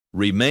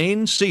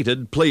Remain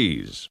seated,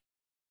 please.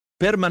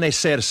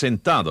 Permanecer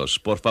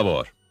sentados, por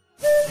favor.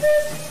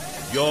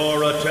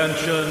 Your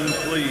attention,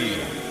 please.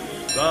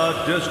 The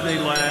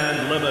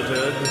Disneyland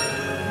Limited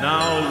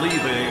now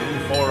leaving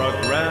for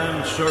a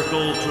grand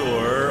circle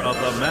tour of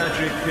the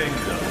Magic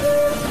Kingdom.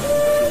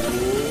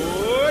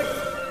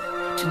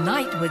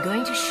 Tonight we're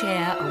going to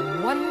share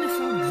a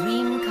wonderful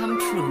dream come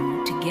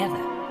true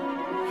together.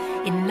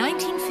 In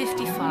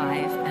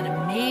 1955, an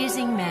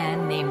amazing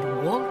man named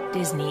Walt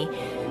Disney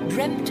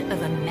dreamt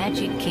of a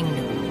magic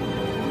kingdom.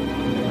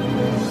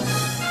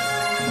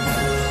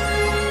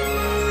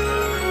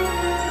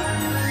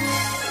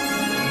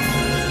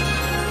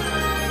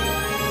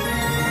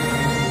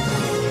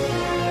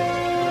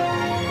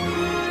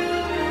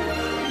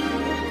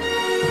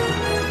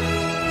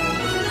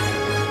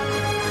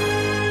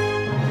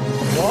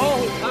 To all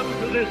who come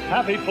to this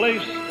happy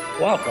place,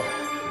 welcome.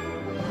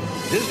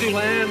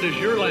 Disneyland is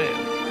your land.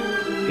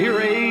 Here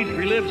age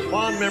relives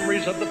fond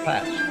memories of the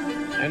past,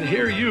 and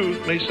here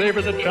youth may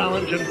savor the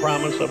challenge and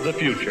promise of the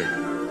future.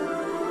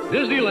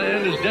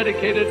 Disneyland is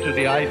dedicated to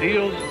the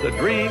ideals, the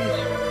dreams,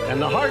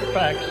 and the hard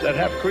facts that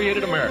have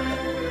created America,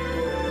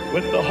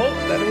 with the hope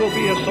that it will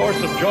be a source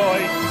of joy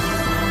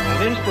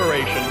and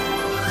inspiration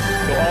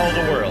to all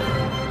the world.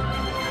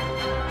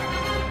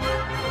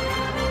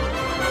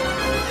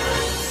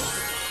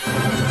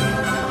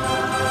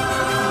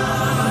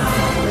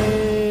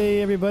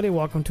 Everybody,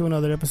 welcome to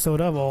another episode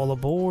of All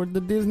Aboard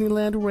the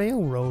Disneyland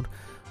Railroad.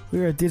 We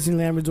are a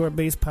Disneyland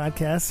Resort-based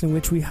podcast in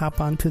which we hop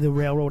onto the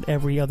railroad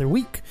every other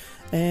week,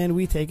 and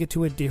we take it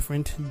to a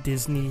different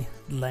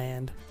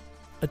Disneyland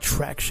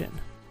attraction.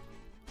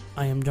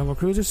 I am Jungle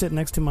Cruiser, sitting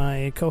next to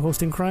my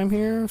co-host in crime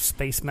here,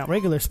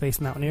 regular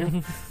Space Mountaineer.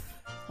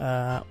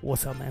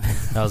 What's up, man?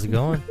 How's it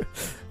going?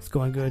 It's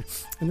going good.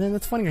 And then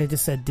it's funny, I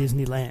just said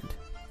Disneyland,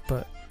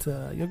 but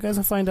you guys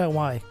will find out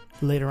why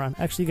later on.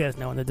 Actually, you guys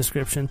know in the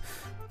description.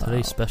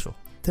 Today's special.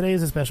 Today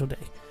is a special day.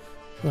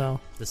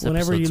 Well,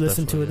 whenever you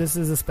listen to it, this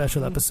is a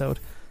special episode.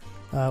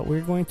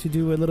 We're going to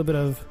do a little bit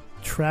of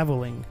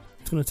traveling.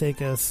 It's going to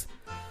take us,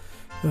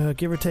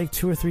 give or take,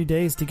 2 or 3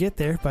 days to get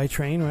there by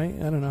train, right?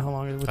 I don't know how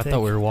long it would take. I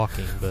thought we were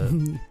walking, but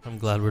I'm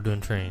glad we're doing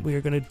train. We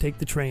are going to take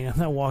the train. I'm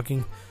not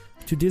walking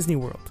to Disney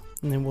World.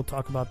 And then we'll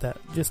talk about that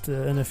just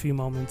in a few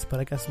moments. But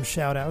I got some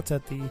shout-outs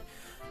at the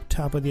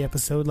top of the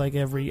episode like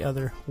every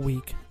other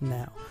week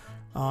now.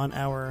 On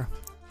our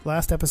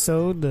last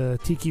episode, the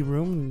Tiki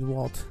Room,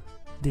 Walt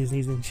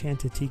Disney's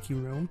Enchanted Tiki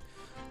Room,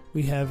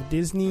 we have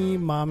Disney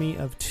Mommy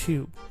of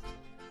Two.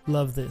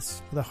 Love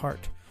this with a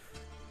heart.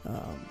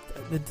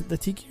 The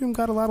Tiki Room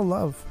got a lot of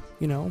love,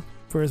 you know.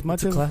 For as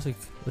much it's a classic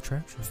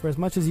attraction. For as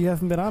much as you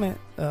haven't been on it,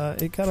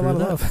 it got a lot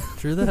of love.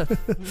 True that.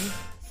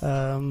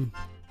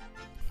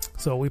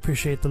 So we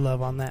appreciate the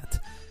love on that.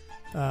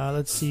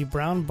 Let's see,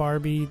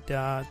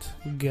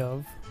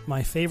 brownbarbie.gov.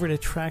 My favorite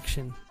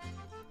attraction.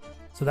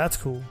 So that's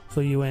cool.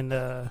 So you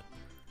and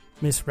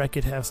Miss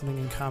Wreck-It have something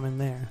in common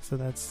there. So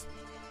that's...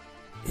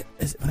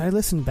 When I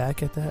listened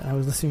back at that, I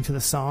was listening to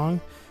the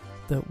song.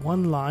 The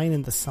one line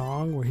in the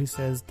song where he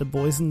says, the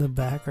boys in the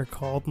back are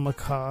called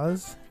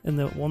macaws. And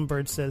the one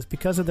bird says,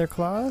 because of their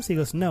claws? He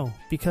goes, no,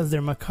 because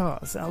they're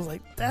macaws. I was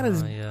like, that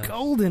is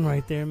golden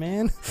right there,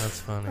 man. That's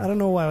funny. I don't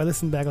know why I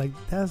listened back like,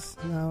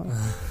 no.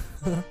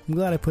 I'm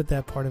glad I put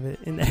that part of it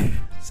in there.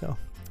 So,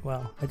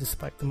 well, I just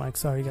spiked the mic.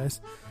 Sorry,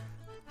 guys.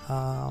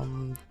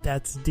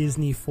 That's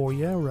Disney for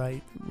you,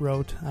 right?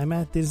 Wrote, I'm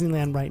at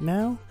Disneyland right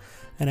now,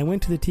 and I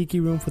went to the Tiki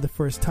Room for the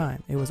first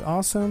time. It was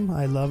awesome.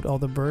 I loved all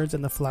the birds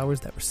and the flowers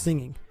that were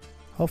singing.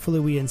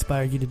 Hopefully we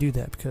inspired you to do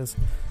that, because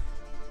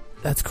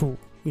that's cool.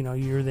 You know,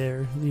 you're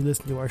there, you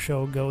listen to our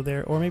show, go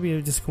there, or maybe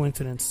it's just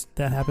coincidence.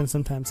 That happens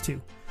sometimes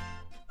too.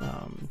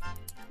 Oh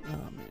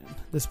man,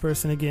 this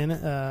person again,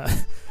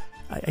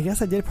 I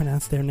guess I did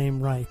pronounce their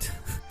name right.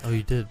 Oh,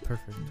 you did?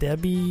 Perfect.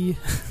 Debbie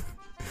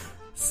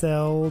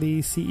Selly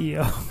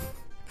CEO.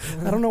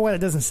 I don't know why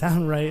that doesn't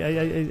sound right.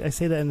 I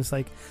say that and it's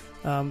like,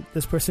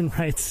 this person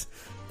writes,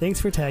 thanks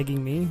for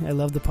tagging me. I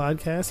love the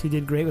podcast. You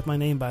did great with my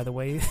name, by the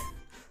way.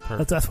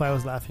 That's why I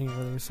was laughing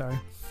earlier. Sorry.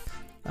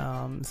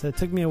 So it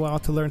took me a while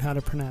to learn how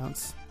to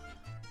pronounce.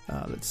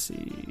 Let's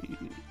see.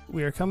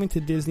 We are coming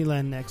to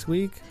Disneyland next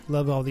week.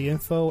 Love all the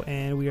info.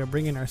 And we are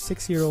bringing our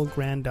 6-year-old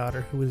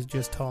granddaughter who is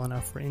just tall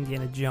enough for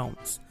Indiana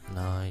Jones.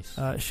 Nice.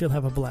 She'll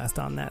have a blast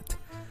on that.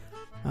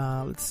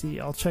 Let's see.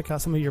 I'll check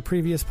out some of your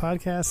previous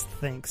podcasts.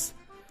 Thanks.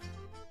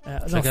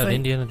 Check out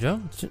Indiana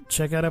Jones.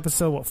 Check out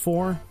episode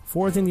 4.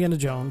 4 is Indiana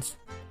Jones.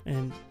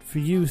 And for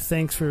you,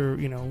 thanks for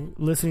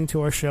listening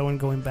to our show and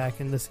going back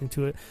and listening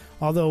to it.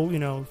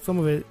 Although some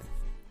of it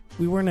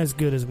we weren't as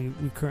good as we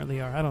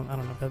currently are. I don't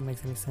know if that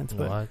makes any sense.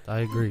 No, but I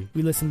agree.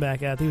 We listen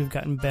back. I think we've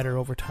gotten better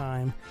over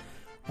time.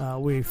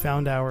 We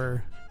found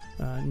our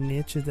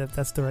niche, if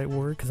that's the right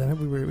word, because I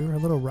remember we were a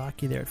little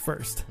rocky there at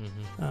first.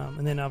 Mm-hmm.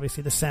 And then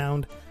obviously the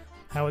sound,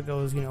 how it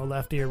goes,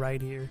 left ear,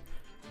 right ear.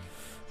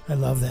 I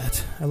love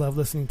that. I love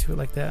listening to it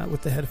like that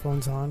with the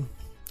headphones on.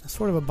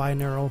 Sort of a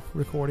binaural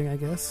recording, I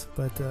guess.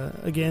 But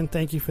again,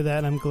 thank you for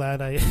that. I'm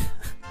glad I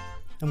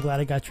I'm glad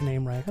I got your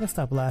name right. I gotta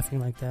stop laughing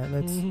like that.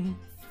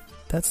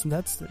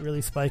 That's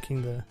really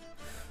spiking the...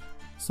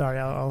 Sorry,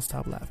 I'll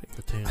stop laughing.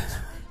 The tunes.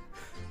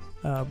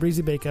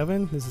 Breezy Bake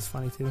Oven. This is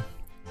funny, too.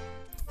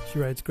 She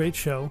writes, great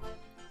show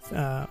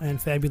and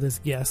fabulous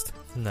guest.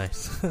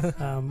 Nice.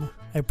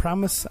 I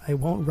promise I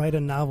won't write a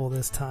novel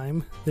this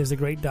time. There's a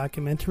great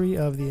documentary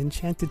of the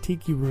Enchanted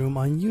Tiki Room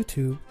on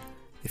YouTube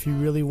if you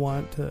really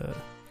want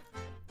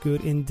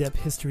good in-depth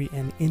history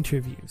and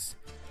interviews.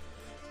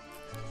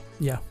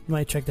 Yeah, you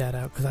might check that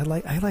out because I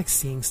like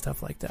seeing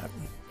stuff like that.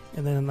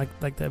 And then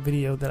like that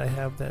video that I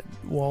have, that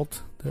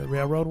Walt, the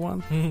railroad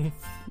one,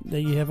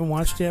 that you haven't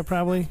watched yet,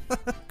 probably.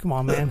 Come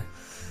on, man.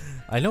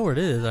 I know where it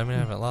is. I mean, I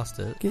haven't lost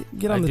it.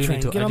 Get on the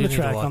train. Get on the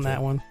track on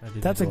that one.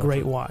 That's a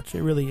great watch.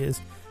 It really is.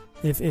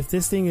 If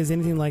this thing is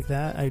anything like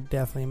that, I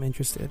definitely am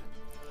interested.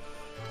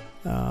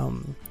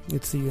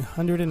 It's the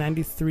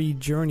 193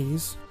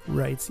 Journeys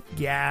writes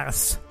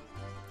yes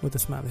with a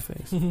smiley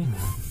face. And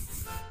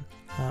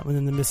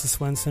then the Mrs.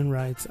 Swenson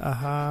writes,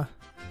 aha,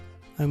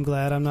 I'm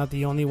glad I'm not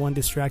the only one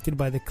distracted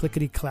by the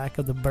clickety-clack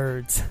of the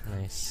birds.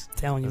 Nice.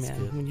 Telling you, That's man.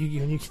 good.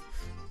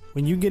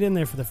 When you get in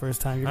there for the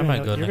first time, you're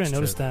going to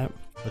notice that.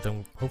 Which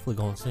I'm hopefully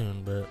going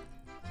soon, but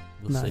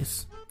we'll nice.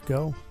 See.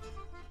 Go.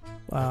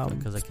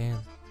 Because I can.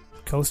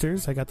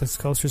 Coasters. I got those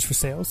coasters for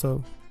sale,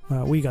 so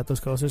we got those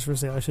coasters for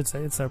sale, I should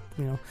say. It's our,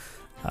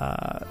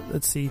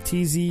 let's see,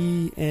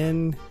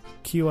 TZNQID.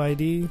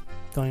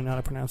 Don't even know how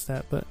to pronounce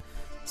that, but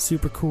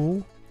super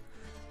cool.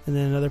 And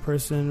then another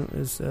person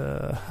is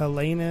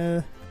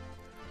Helena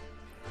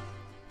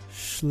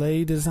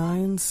Schley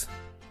Designs.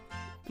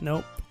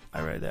 Nope,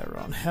 I read that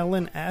wrong.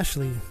 Helen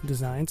Ashley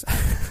Designs.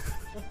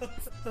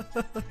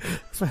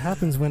 That's what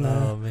happens when...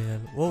 oh,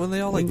 man. Well, when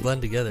they all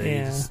blend together,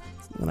 yeah,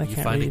 you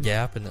find a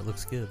gap and it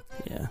looks good.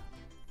 Yeah.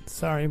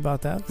 Sorry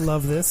about that.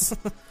 Love this.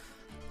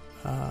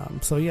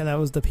 So, yeah, that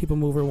was the People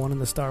Mover one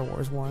and the Star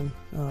Wars one.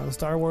 The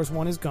Star Wars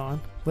one is gone,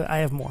 but I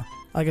have more.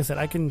 Like I said,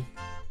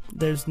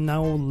 there's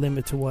no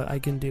limit to what I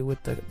can do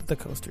with the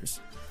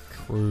coasters.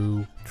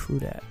 True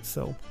that.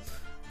 So,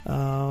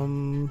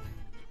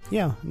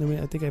 yeah.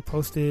 I think I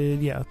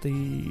posted,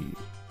 the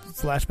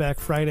flashback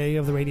Friday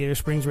of the Radiator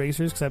Springs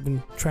Racers because I've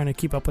been trying to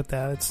keep up with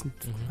that.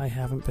 I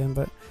haven't been,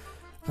 but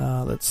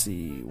let's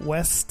see.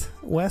 West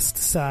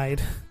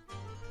Side.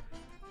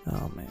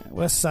 Oh man,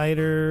 West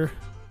Sider,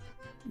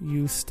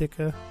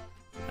 Ustica.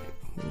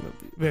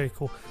 Very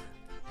cool.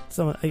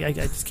 I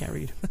just can't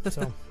read.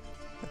 So.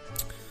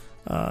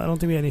 I don't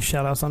think we had any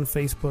shout-outs on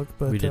Facebook,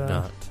 but... We did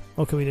not.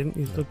 Okay, we didn't?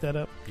 You looked that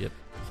up? Yep.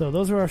 So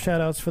those are our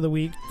shout-outs for the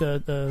week,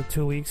 the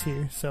 2 weeks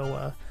here.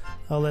 So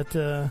I'll let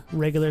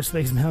regular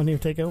Space Mountaineer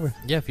take over.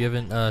 Yeah, if you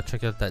haven't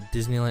checked out that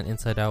Disneyland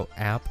Inside Out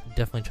app,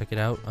 definitely check it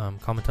out.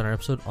 Comment on our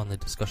episode on the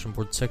discussion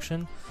board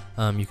section.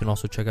 You can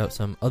also check out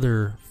some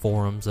other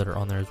forums that are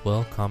on there as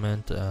well.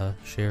 Comment,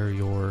 share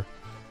your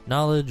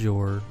knowledge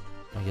or,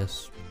 I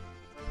guess,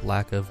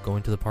 lack of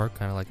going to the park,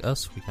 kind of like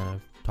us. We kind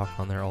of talk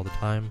on there all the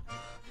time.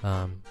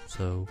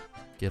 So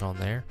get on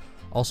there.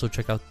 Also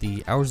check out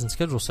the hours and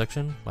schedule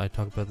section. I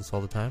talk about this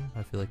all the time.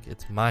 I feel like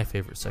it's my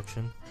favorite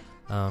section.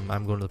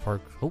 I'm going to the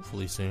park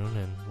hopefully soon,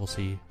 and we'll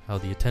see how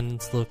the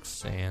attendance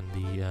looks and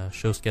the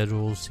show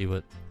schedules, see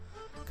what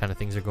kind of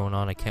things are going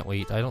on. I can't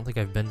wait. I don't think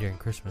I've been during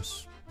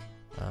Christmas.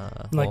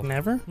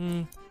 Never?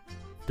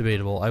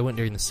 Debatable. I went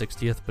during the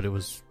 60th, but it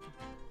was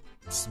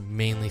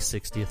mainly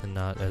 60th and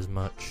not as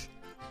much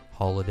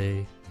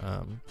holiday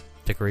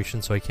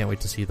decoration, so I can't wait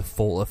to see the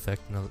full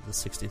effect now that the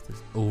 60th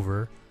is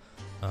over.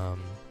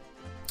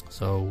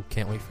 So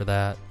can't wait for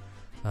that.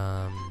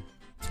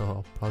 So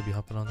I'll probably be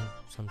hopping on there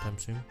sometime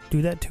soon.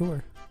 Do that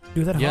tour.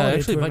 Do that holiday tour. Yeah, I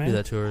actually might man. do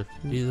that tour.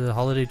 Either the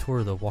holiday tour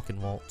or the Walk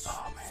and Waltz.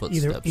 Oh, man.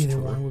 Footsteps Either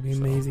tour, one would be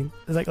amazing.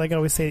 It's like I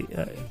always say,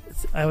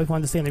 I always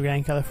wanted to stay in the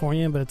Grand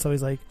California, but it's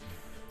always like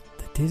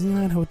the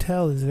Disneyland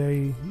Hotel is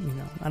very,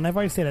 and I've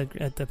already stayed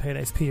at the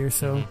Paradise Pier,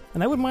 so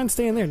and I wouldn't mind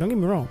staying there. Don't get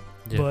me wrong,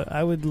 but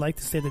I would like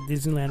to stay at the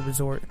Disneyland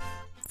Resort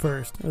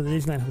first, or the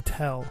Disneyland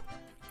Hotel,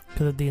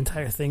 because the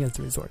entire thing is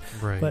the resort.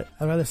 Right. But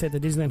I'd rather stay at the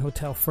Disneyland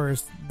Hotel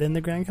first, then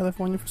the Grand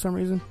California for some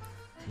reason.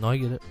 No, I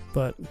get it.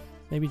 But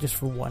maybe just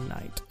for one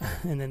night,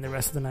 and then the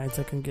rest of the nights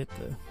I can get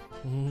the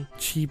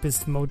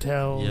cheapest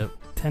motel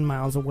 10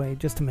 miles away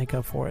just to make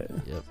up for it.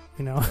 Yep.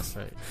 That's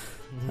right.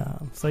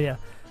 So yeah,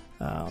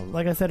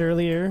 like I said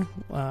earlier,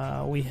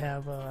 we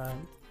have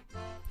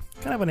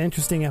kind of an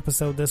interesting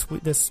episode this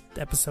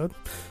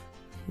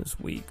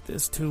week.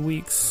 This 2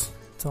 weeks.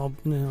 It's all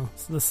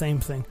it's the same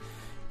thing.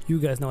 You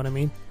guys know what I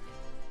mean.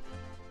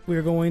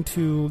 We're going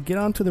to get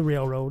onto the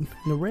railroad.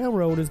 And the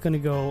railroad is going to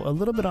go a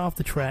little bit off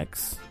the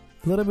tracks,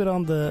 a little bit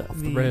on the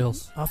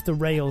rails. Off the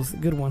rails.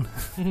 Good one.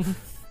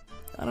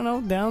 I don't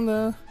know, down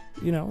the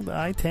the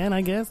I-10,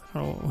 I guess. I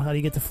don't know how do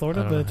you get to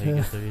Florida, I don't know how you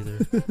get there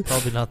either.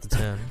 Probably not the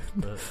 10,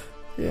 but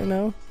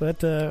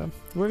but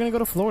we're gonna go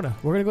to Florida.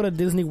 We're gonna go to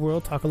Disney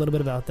World. Talk a little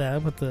bit about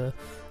that with the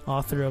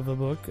author of the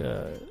book,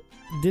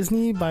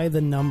 Disney by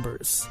the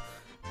Numbers.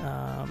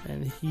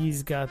 And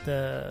he's got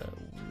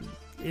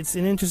it's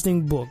an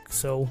interesting book,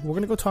 so we're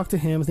gonna go talk to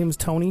him. His name is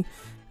Tony.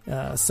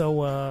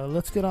 So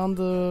let's get on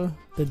the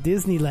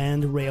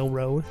Disneyland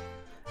Railroad.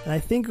 And I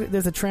think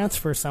there's a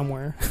transfer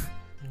somewhere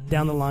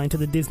down the line to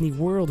the Disney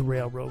World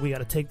Railroad. We got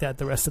to take that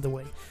the rest of the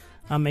way.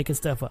 I'm making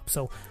stuff up.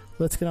 So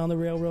let's get on the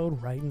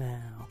railroad right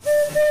now.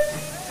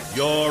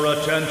 Your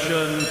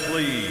attention,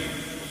 please.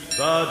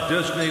 The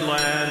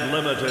Disneyland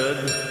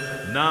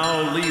Limited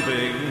now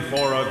leaving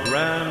for a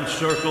Grand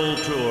Circle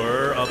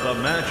tour of the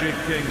Magic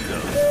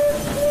Kingdom.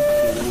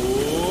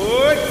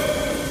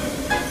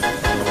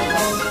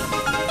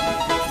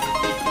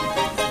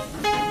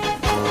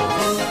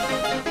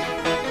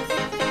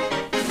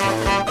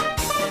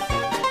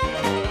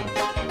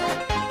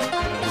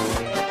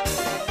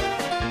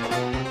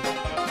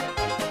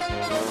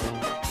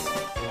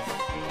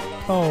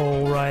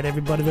 All right,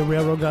 everybody, the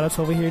railroad got us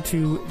over here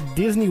to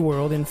Disney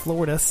World in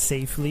Florida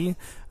safely.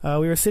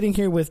 We were sitting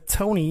here with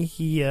Tony.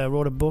 He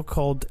wrote a book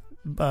called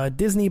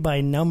Disney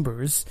by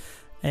Numbers.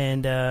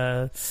 And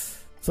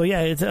so,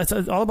 yeah, it's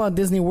all about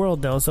Disney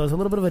World, though. So it's a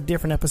little bit of a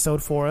different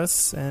episode for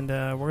us. And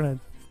we're going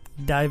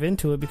to dive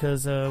into it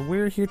because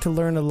we're here to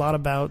learn a lot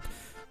about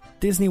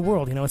Disney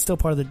World. You know, it's still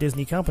part of the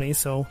Disney company.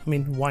 So, I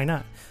mean, why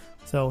not?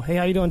 So, hey,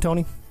 how you doing,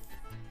 Tony?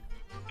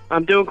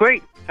 I'm doing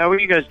great. How are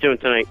you guys doing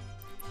tonight?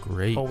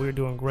 Great. Oh, we're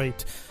doing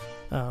great.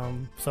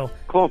 So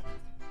Cool.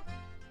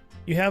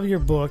 You have your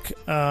book.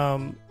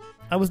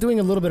 I was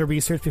doing a little bit of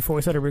research before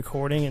we started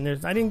recording,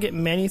 and I didn't get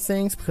many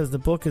things because the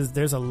book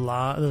there's a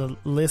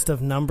list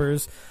of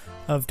numbers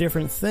of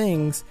different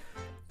things.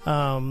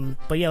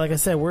 But yeah, like I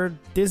said, we're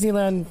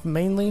Disneyland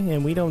mainly,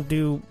 and we don't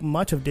do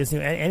much of Disney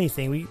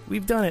anything.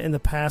 We've done it in the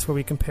past where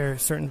we compare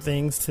certain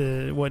things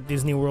to what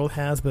Disney World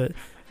has, but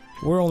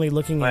we're only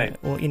looking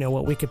at what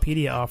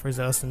Wikipedia offers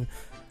us. And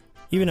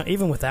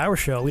even with our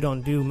show, we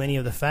don't do many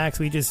of the facts.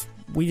 We just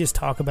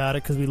talk about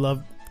it because we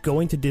love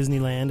going to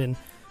Disneyland, and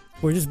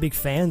we're just big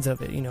fans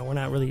of it. You know, we're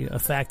not really a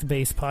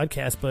fact-based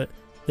podcast, but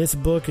this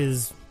book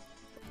is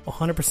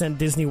 100%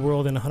 Disney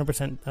World and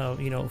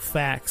 100%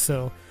 facts.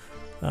 So,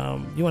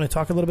 you want to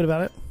talk a little bit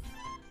about it?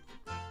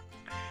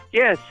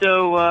 Yeah.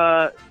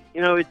 So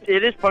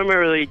it is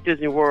primarily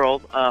Disney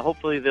World.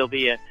 Hopefully, there'll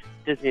be a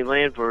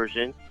Disneyland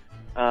version.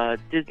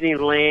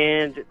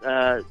 Disneyland,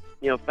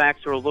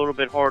 facts are a little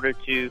bit harder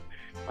to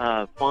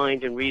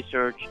find and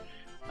research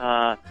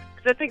because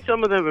I think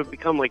some of them have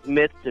become like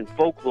myths and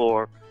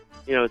folklore.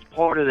 You know, it's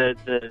part of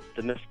the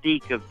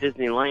mystique of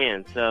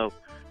Disneyland. So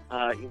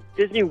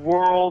Disney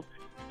World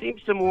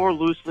seems to more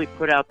loosely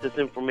put out this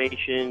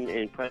information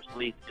in press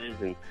releases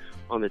and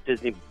on the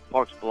Disney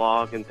Parks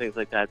blog and things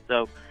like that.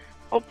 So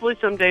hopefully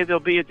someday there'll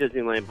be a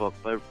Disneyland book.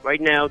 But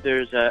right now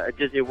there's a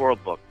Disney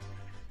World book.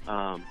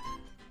 I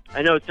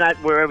know it's not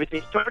where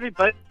everything started,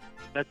 but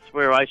that's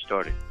where I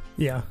started.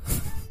 Yeah.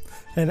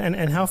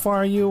 And how far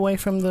are you away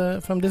from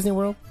Disney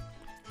World?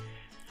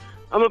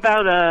 I'm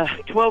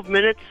about 12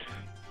 minutes.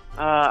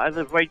 I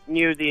live right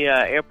near the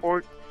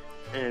airport,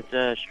 and it's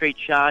a straight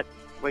shot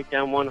right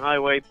down one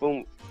highway.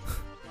 Boom,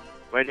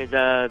 right at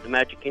the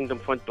Magic Kingdom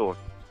front door.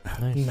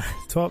 Nice.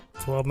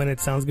 12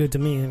 minutes sounds good to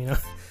me. It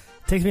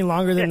takes me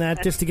longer than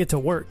that just to get to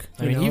work.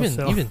 Even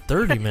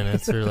 30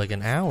 minutes or like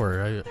an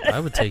hour, I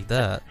would take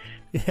that.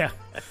 Yeah.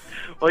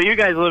 Well, you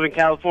guys live in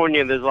California,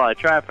 and there's a lot of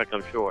traffic,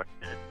 I'm sure.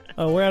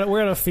 Oh, we're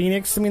out of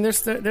Phoenix. I mean,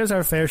 there's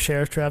our fair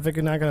share of traffic.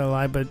 I'm not gonna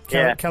lie, but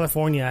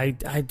California,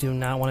 I do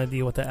not want to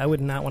deal with that. I would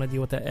not want to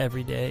deal with that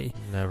every day.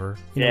 Never.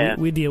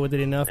 We deal with it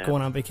enough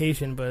going on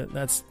vacation, but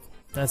that's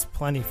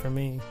plenty for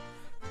me.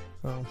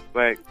 So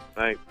right.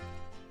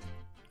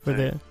 For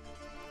the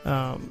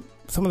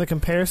some of the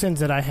comparisons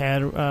that I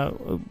had,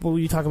 when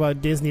you talk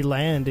about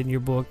Disneyland in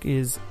your book,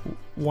 is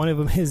one of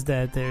them is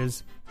that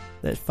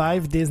that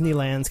 5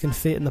 Disneylands can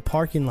fit in the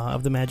parking lot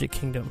of the Magic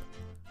Kingdom.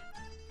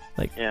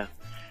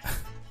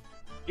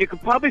 You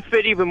could probably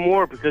fit even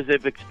more because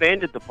they've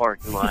expanded the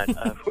parking lot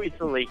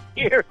recently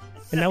here.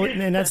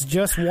 And that's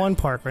just one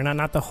park, right?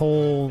 Not the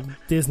whole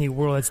Disney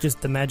World. It's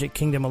just the Magic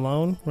Kingdom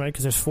alone, right?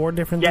 Because there's 4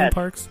 different theme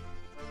parks.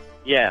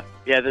 Yeah.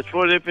 There's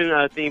 4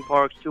 different theme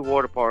parks, 2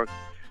 water parks.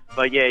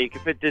 But yeah, you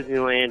can fit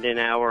Disneyland in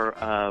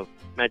our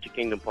Magic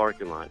Kingdom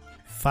parking lot.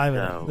 5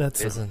 of them.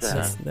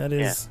 That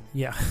is.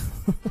 Yeah.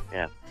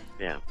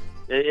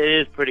 It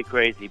is pretty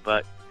crazy,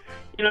 but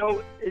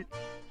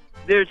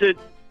there's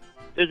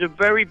a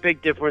very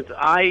big difference.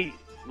 I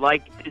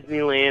like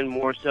Disneyland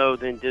more so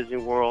than Disney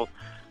World.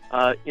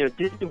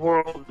 Disney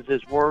World is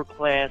this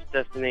world-class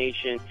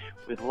destination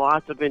with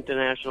lots of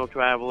international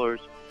travelers,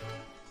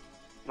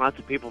 lots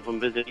of people from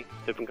visiting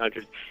different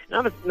countries.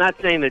 And I'm not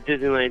saying that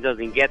Disneyland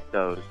doesn't get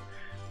those,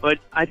 but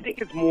I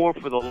think it's more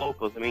for the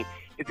locals. I mean,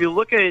 if you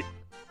look at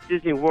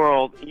Disney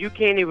World, you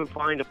can't even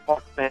find a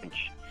park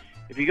bench.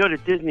 If you go to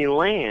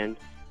Disneyland,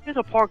 there's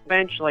a park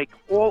bench like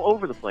all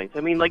over the place.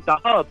 I mean, like the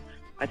hub,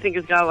 I think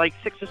it's got like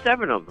 6 or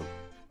 7 of them,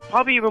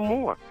 probably even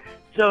more.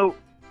 So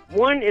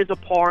one is a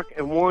park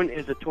and one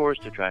is a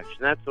tourist attraction.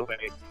 That's the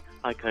way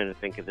I kind of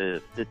think of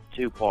the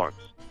 2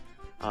 parks.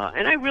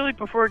 And I really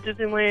prefer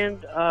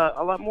Disneyland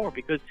a lot more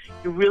because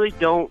you really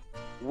don't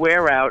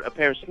wear out a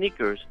pair of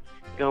sneakers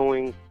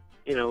going,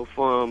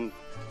 from,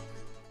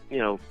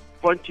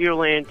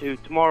 Frontierland to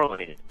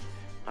Tomorrowland.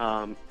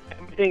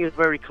 Everything is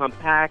very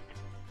compact.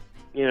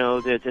 You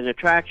know, there's an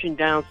attraction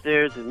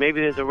downstairs, and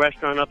maybe there's a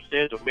restaurant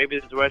upstairs, or maybe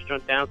there's a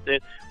restaurant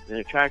downstairs, and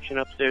an attraction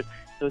upstairs.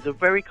 So it's a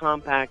very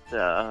compact,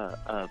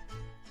 park,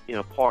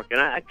 and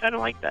I kind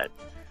of like that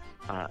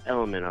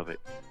element of it.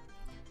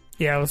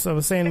 Yeah, I was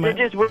saying. And it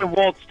is where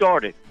Walt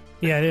started.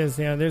 Yeah, it is.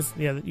 Yeah,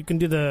 you can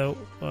do the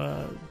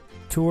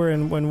tour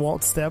and when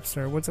Walt steps,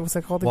 or what's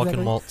that called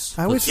exactly? Walking Walt's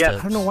I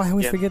don't know why I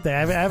always Yeah. forget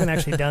that. I haven't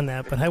actually done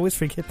that, but I always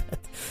forget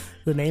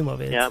the name of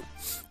it. Yeah.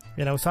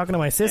 And I was talking to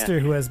my sister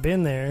who has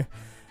been there,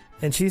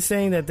 and she's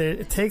saying that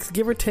it takes,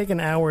 give or take, an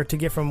hour to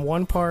get from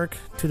one park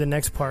to the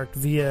next park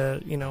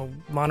via,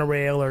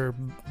 monorail or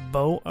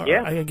boat,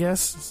 I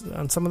guess,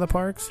 on some of the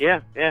parks. Yeah.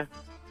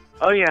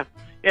 Oh, yeah.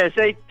 Yeah,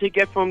 say to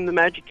get from the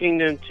Magic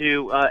Kingdom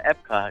to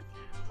Epcot,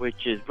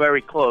 which is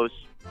very close,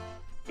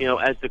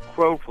 as the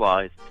crow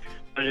flies.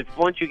 But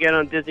once you get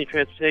on Disney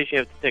Transportation, you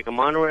have to take a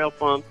monorail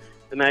from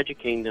the Magic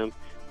Kingdom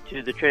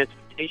to the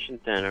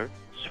Transportation Center,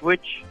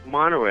 switch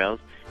monorails,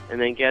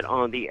 and then get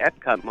on the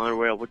Epcot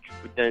monorail, which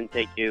would then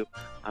take you,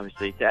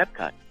 obviously, to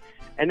Epcot.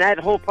 And that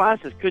whole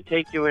process could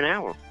take you an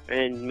hour,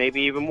 and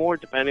maybe even more,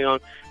 depending on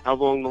how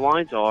long the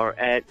lines are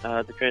at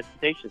the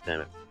Transportation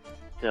Center.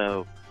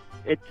 So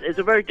it's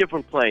a very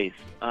different place.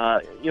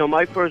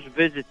 My first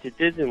visit to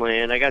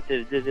Disneyland, I got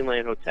to the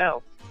Disneyland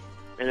Hotel,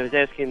 and I was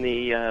asking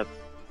the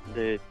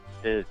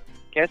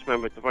cast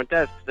member at the front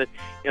desk, I said,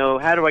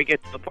 how do I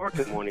get to the park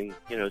in the morning?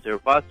 Is there a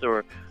bus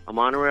or a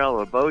monorail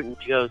or a boat? And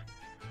she's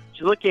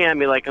looking at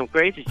me like I'm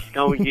crazy. She's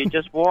going, you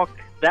just walk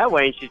that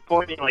way, and she's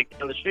pointing like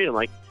down the street. I'm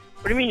like,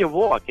 what do you mean you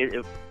walk? There's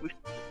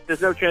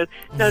no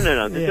there's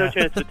no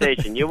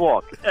transportation. You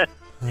walk.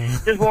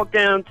 Just walk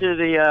down to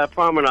the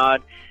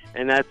promenade,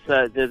 and that's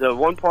there's a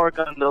one park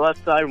on the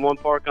left side and one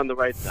park on the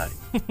right side.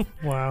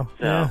 Wow.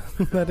 So, yeah,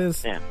 that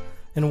is. Yeah.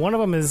 And one of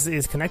them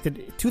is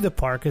connected to the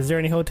park. Is there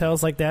any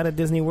hotels like that at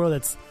Disney World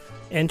that's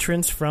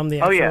entrance from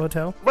the actual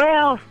hotel?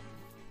 Well,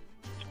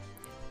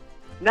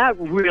 not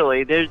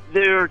really.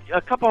 There are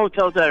a couple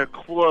hotels that are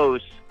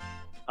close,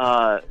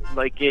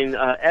 like in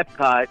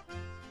Epcot.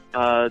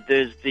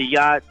 There's the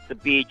yacht, the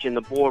beach, and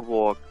the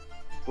boardwalk,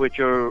 which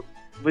are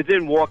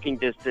within walking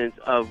distance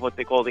of what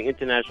they call the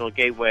International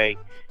Gateway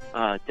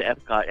to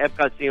Epcot.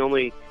 Epcot's the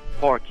only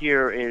park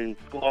here in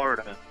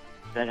Florida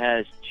that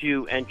has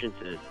two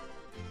entrances.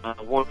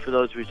 One for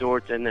those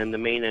resorts, and then the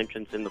main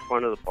entrance in the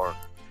front of the park.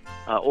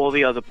 All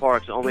the other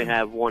parks only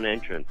have one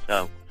entrance,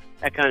 so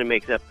that kind of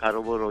makes Epcot a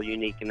little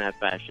unique in that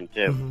fashion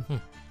too.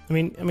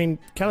 Mm-hmm. I mean,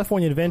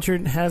 California Adventure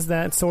has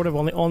that sort of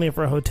only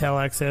for hotel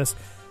access.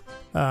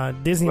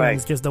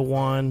 Disneyland's just the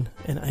one,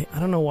 and I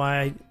don't know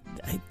why.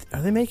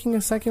 Are they making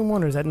a second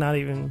one, or is that not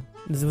even?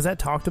 Was that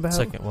talked about?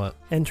 Second what?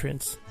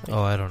 Entrance.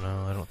 I don't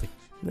know. I don't think.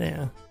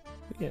 Yeah.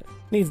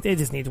 It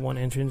just needs one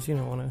entrance. You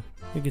don't want to.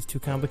 It gets too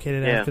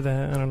complicated after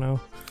that. I don't know.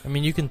 I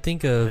mean, you can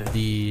think of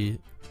the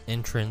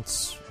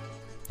entrance,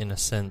 in a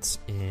sense,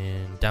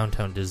 in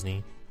downtown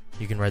Disney.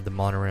 You can ride the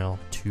monorail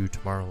to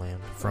Tomorrowland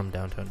from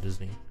downtown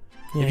Disney.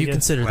 Yeah, if you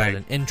consider that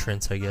an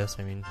entrance, I guess.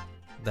 I mean,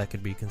 that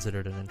could be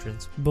considered an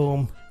entrance.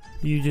 Boom.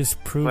 You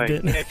just proved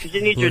it. Yeah, 'cause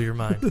you need Blew your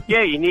mind.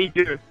 Yeah, you need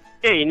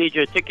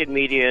your ticket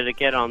media to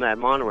get on that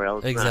monorail.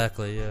 It's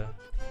exactly,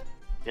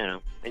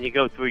 not, and you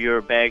go through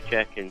your bag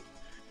check and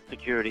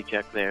security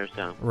check there,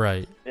 so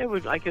right.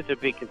 I guess it'd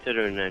be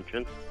considered an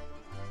entrance.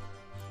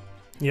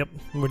 Yep,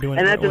 we're doing.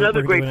 And that's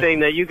another great thing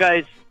it. that you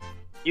guys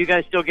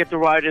still get to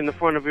ride in the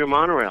front of your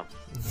monorail.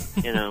 It's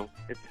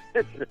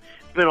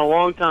been a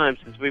long time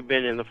since we've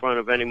been in the front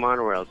of any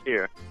monorails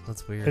here.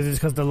 That's weird. Is it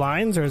because the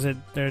lines, or is it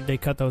they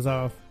cut those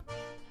off?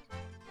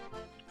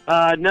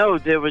 No,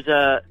 there was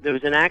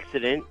an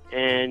accident,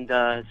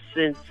 and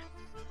since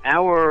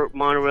our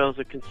monorails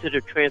are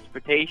considered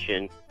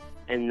transportation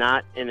and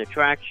not an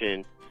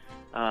attraction,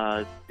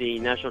 the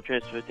National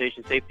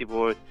Transportation Safety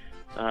Board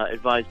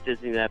advised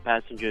Disney that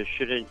passengers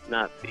shouldn't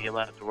not be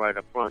allowed to ride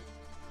up front.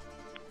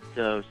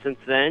 So since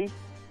then,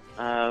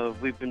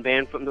 we've been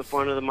banned from the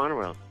front of the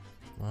monorails.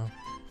 Wow,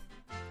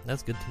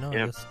 that's good to know.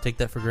 Yeah. I guess take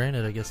that for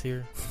granted. I guess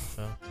here.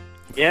 So.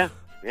 Yeah,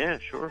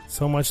 sure.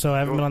 So much so I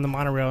haven't been on the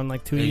monorail in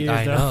like 2 years.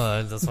 I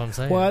know. That's what I'm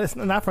saying. Well, it's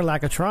not for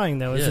lack of trying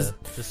though. It's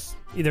just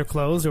either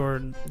closed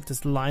or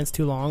just lines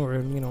too long,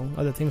 or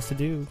other things to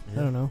do. Yeah.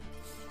 I don't know.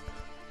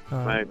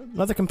 Right.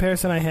 Another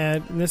comparison I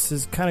had, and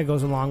this kind of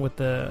goes along with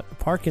the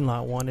parking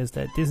lot one, is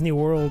that Disney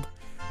World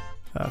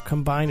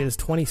combined is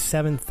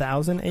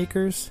 27,000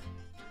 acres,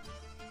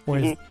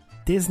 whereas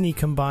Disney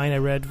combined, I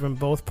read from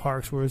both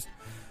parks, was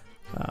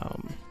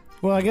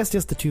I guess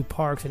just the two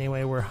parks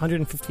anyway, were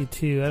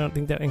 152. I don't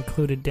think that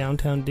included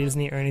downtown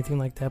Disney or anything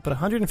like that, but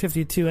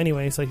 152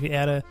 anyway. So if you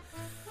add a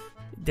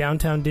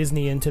downtown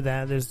Disney into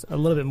that, there's a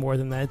little bit more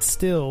than that. It's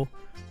still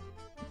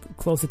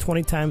close to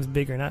 20 times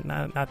bigger. Not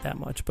that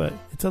much, but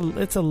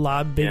it's a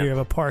lot bigger of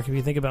a park if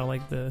you think about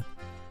like the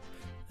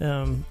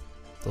land.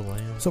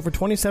 So for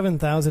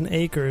 27,000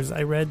 acres,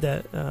 I read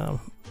that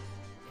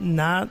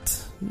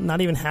not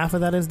even half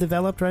of that is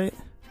developed, right?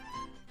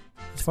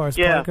 As far as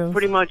park goes?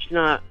 Pretty much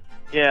not.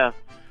 Yeah,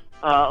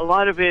 A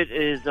lot of it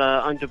is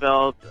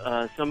undeveloped.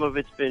 Some of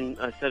it's been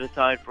set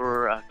aside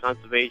for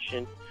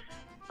conservation.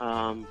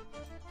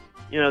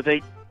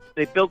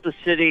 They built a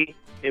city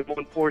in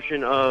one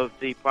portion of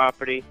the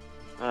property,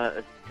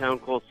 a town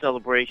called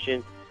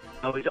Celebration.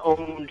 It was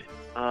owned.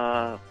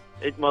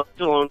 It's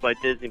still owned by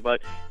Disney,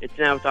 but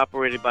it's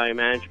operated by a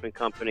management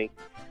company.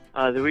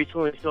 They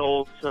recently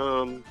sold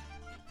some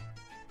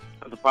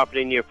of the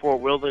property near Fort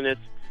Wilderness.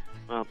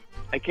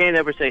 I can't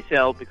ever say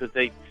sell because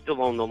they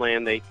still own the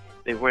land.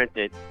 They rent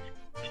it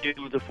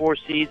to the Four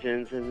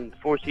Seasons, and the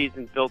Four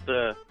Seasons built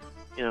a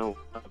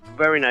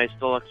very nice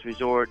deluxe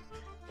resort.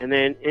 And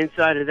then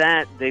inside of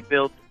that, they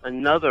built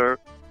another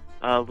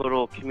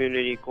little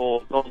community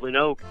called Golden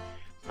Oak.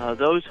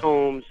 Those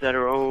homes that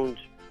are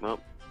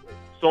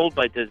sold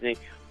by Disney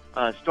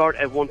start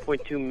at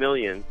 $1.2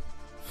 million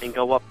and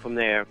go up from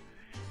there.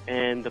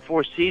 And the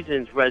Four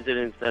Seasons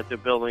residents that they're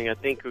building, I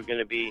think, are going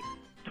to be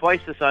twice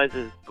the size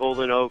as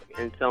Golden Oak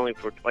and selling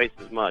for twice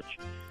as much.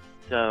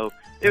 So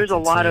there's a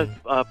lot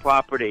of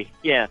property.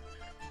 Yeah,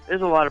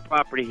 there's a lot of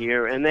property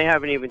here, and they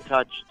haven't even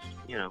touched,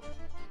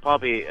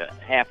 probably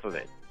half of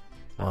it.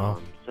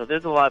 Wow. So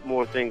there's a lot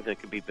more things that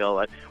could be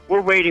built.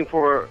 We're waiting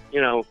for,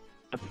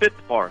 a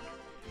fifth park.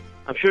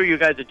 I'm sure you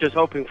guys are just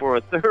hoping for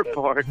a third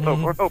park, but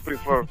we're hoping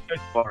for a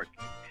fifth park.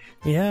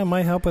 Yeah, it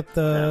might help with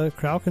the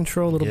crowd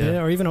control a little bit,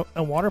 or even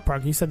a water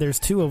park. You said there's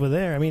two over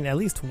there. I mean, at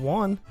least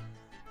one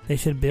they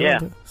should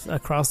build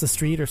across the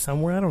street or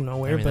somewhere. I don't know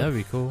where, but that'd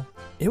be cool.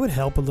 It would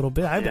help a little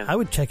bit. I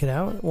would check it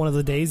out one of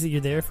the days that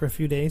you're there for a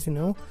few days,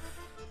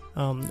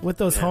 With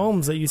those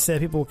homes that you said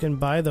people can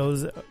buy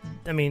those,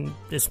 I mean,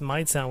 this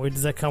might sound weird.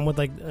 Does that come with,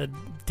 like, a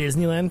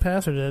Disneyland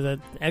pass, or is that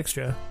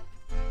extra?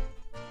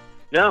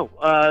 No.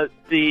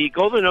 The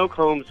Golden Oak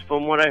homes,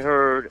 from what I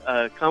heard,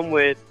 come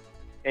with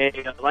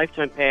a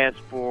lifetime pass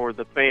for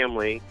the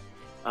family.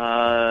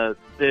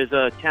 There's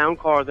a town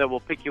car that will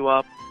pick you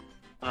up,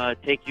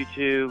 take you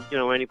to,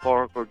 any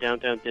park or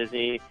downtown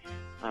Disney,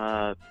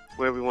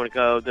 wherever you want to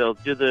go. They'll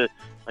do the,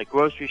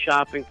 grocery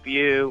shopping for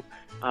you.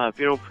 If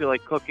you don't feel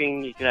like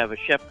cooking, you can have a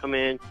chef come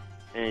in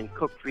and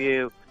cook for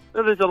you.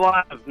 So there's a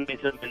lot of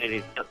nice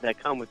amenities that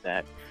come with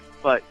that.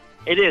 But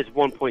it is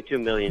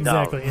 $1.2 million.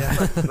 Exactly,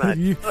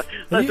 yeah.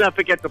 Let's not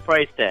forget the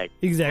price tag.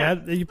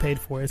 Exactly. You paid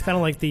for it. It's kind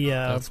of like the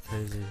That's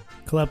crazy.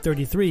 Club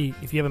 33.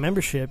 If you have a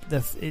membership,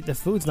 the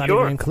food's not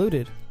even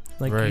included.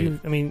 Like, right.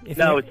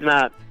 It's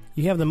not.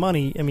 You have the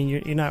money. I mean,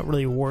 you're not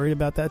really worried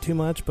about that too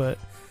much, but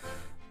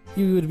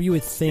you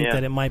would think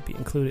that it might be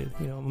included.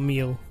 A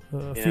meal,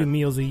 a few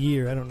meals a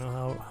year. I don't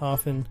know how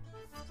often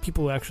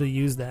people actually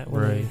use that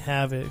when they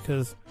have it.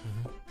 Because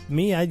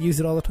me, I'd use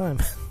it all the time.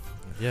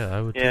 Yeah,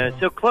 I would. Yeah.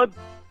 So Club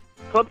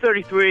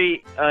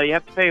 33, you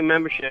have to pay a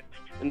membership,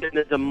 and then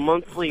there's a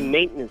monthly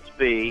maintenance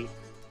fee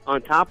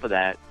on top of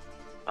that.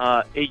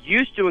 It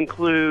used to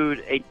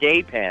include a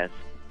day pass.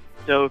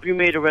 So if you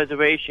made a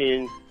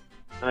reservation,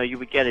 you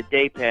would get a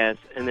day pass,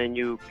 and then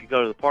you could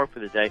go to the park for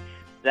the day.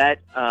 That,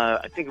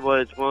 I think it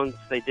was once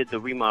they did the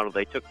remodel,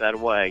 they took that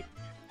away.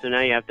 So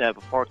now you have to have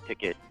a park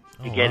ticket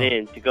to get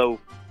in, to go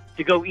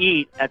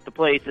eat at the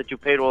place that you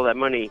paid all that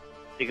money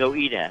to go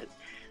eat at.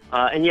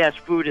 And yes,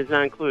 food is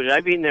not included.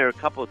 I've eaten there a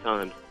couple of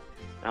times.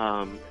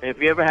 And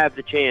if you ever have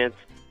the chance,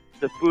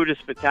 the food is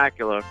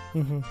spectacular.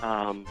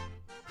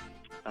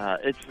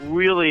 It's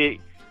really,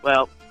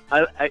 well,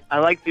 I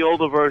like the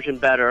older version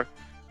better,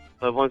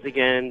 but once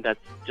again, that's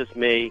just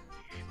me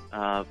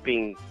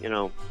being,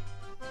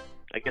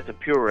 I guess a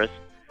purist.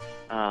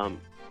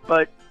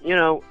 But,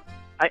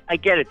 I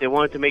get it. They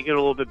wanted to make it a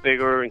little bit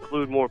bigger,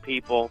 include more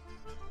people.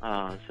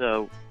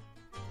 So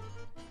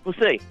we'll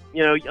see.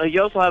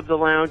 You also have the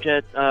lounge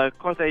at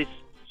Carthay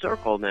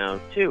Circle now,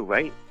 too,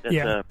 right? That's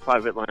a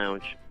private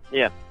lounge.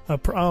 Yeah. A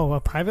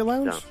private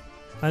lounge? No.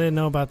 I didn't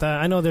know about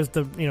that. I know there's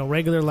the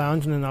regular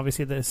lounge and then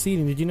obviously the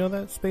seating. Did you know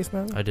that, Space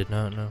Mountain? I did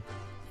not know.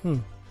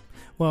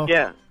 Well,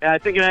 yeah, I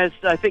think it has.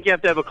 I think you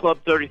have to have a Club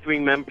 33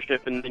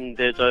 membership, and then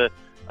there's a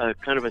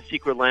kind of a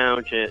secret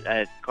lounge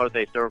at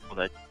Carthay Circle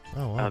that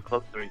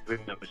Club 33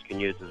 members can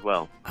use as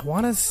well. I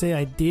want to say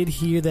I did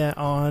hear that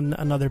on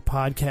another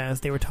podcast.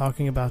 They were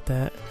talking about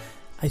that.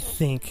 I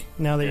think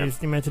now that you're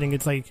mentioning,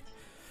 it's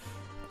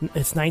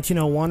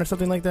 1901 or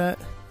something like that.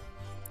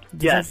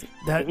 Yes,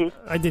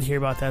 I did hear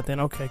about that then.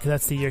 Okay, because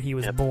that's the year he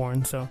was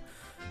born. So,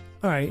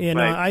 all right,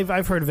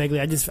 I've heard vaguely.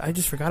 I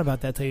just forgot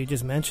about that till you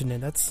just mentioned it.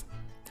 That's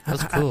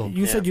cool.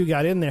 You said you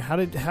got in there.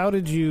 How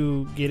did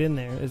you get in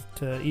there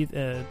to eat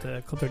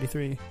at Club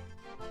 33?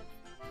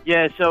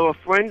 Yeah, so a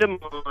friend of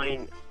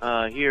mine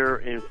here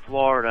in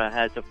Florida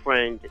has a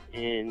friend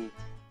in,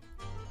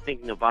 I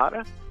think,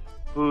 Nevada,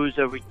 who's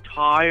a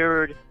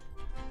retired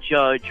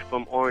judge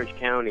from Orange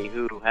County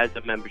who has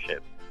a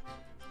membership.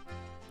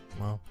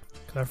 Wow.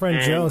 Our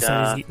friend Joe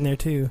said he's eating there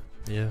too.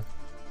 Yeah.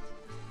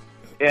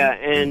 Yeah,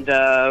 and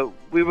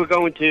we were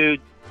going to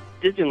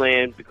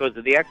Disneyland because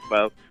of the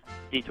expo,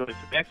 D23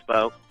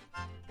 Expo,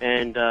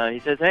 and he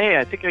says, "Hey,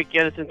 I think I can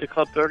get us into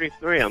Club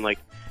 33." I'm like,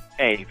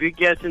 "Hey, if you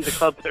get us into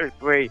Club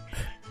 33,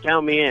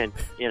 count me in,"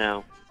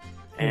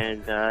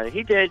 And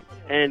he did,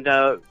 and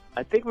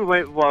I think we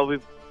went. Well,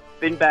 we've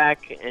been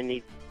back, and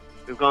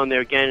we've gone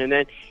there again, and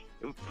then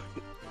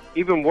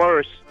even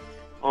worse.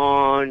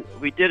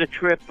 We did a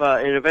trip,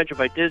 an adventure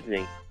by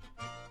Disney,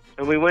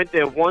 and we went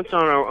there once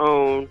on our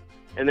own,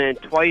 and then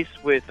twice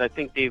with I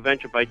think the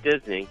Adventure by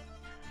Disney.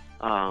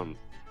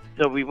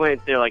 So we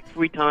went there like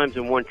 3 times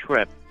in one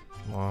trip.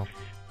 Wow.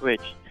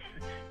 Which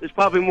is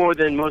probably more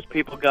than most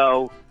people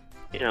go,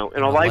 in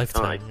a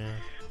lifetime. Yeah.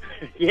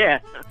 Yeah.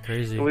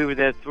 Crazy. And we were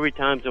there 3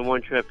 times in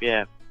one trip.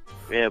 Yeah.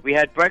 Yeah. We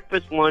had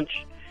breakfast,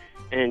 lunch,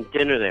 and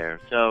dinner there.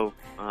 So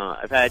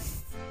I've had,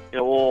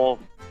 all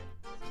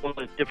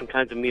the different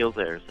kinds of meals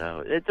there.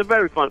 So it's a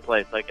very fun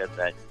place, like I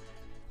said.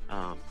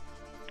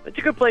 It's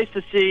a good place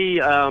to see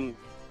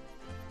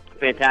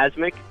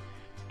Fantasmic.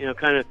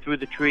 Kind of through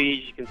the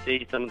trees, you can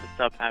see some of the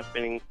stuff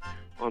happening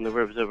on the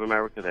rivers of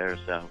America there.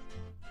 So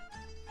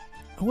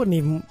I wouldn't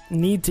even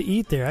need to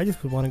eat there. I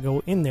just would want to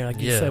go in there, like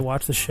you said,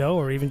 watch the show,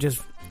 or even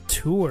just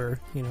tour.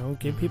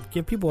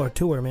 Give people a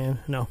tour, man.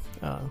 No,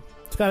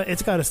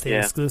 it's got to stay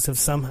exclusive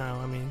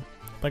somehow. I mean,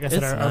 like I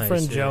said, our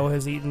friend Joe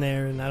has eaten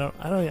there, and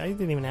I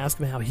didn't even ask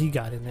him how he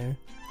got in there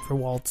for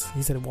Walt's.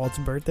 He said Walt's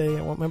birthday.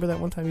 Remember that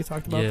one time you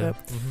talked about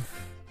that? Mm-hmm.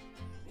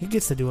 He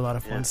gets to do a lot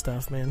of fun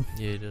stuff, man.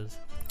 Yeah, he does.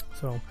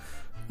 So,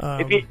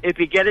 if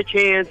you get a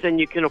chance and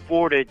you can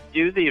afford it,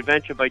 do the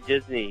Adventure by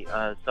Disney,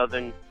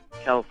 Southern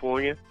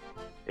California.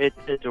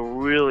 It's a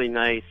really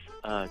nice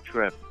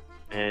trip,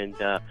 and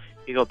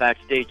you go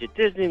backstage at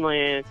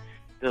Disneyland.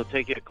 They'll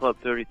take you to Club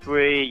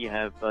 33. You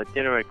have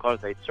dinner at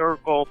Carthay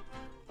Circle.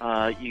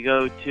 You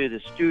go to the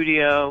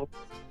studio.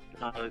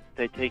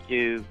 They take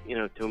you,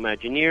 to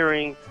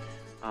Imagineering.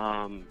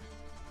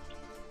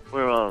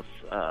 Where else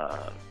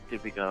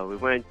did we go? We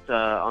went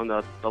on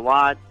the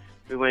lot.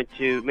 We went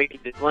to Mickey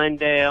to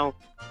Glendale,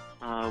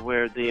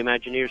 where the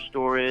Imagineer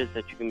store is,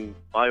 that you can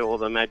buy all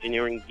the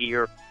Imagineering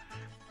gear.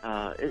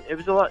 It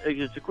was a lot. It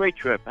was a great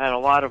trip. I had a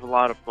lot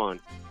of fun.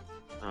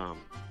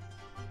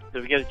 So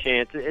if you get a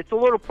chance, it's a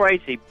little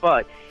pricey,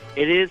 but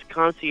it is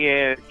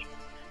concierge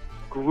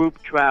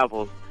group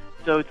travel.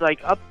 So it's like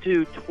up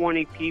to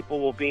 20 people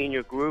will be in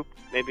your group,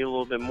 maybe a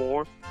little bit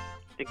more.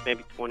 I think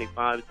maybe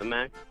 25 is the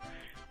max.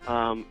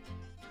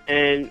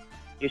 And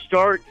you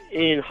start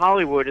in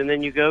Hollywood, and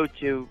then you go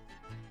to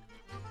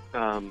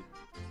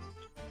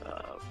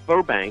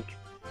Burbank,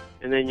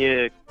 and then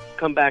you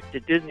come back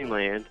to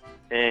Disneyland,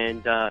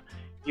 and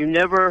you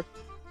never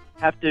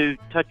have to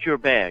touch your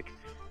bag.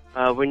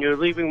 When you're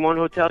leaving one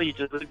hotel, you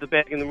just leave the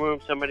bag in the room.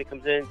 Somebody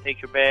comes in,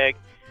 takes your bag,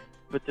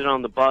 puts it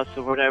on the bus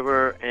or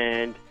whatever,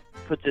 and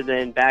puts it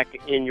then back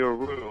in your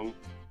room.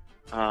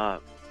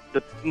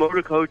 The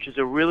motor coaches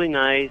are really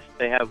nice.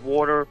 They have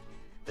water.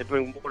 They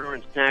bring water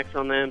and snacks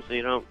on them, so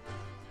you don't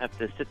have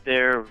to sit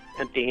there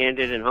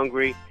empty-handed and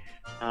hungry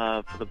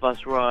for the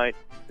bus ride.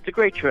 It's a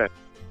great trip.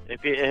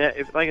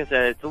 If like I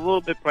said, it's a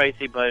little bit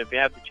pricey, but if you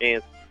have the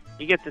chance,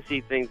 you get to see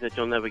things that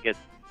you'll never get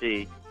to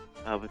see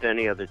with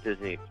any other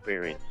Disney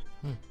experience.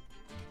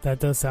 That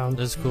does sound.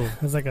 That's cool.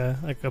 It's like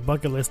a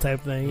bucket list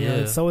type thing.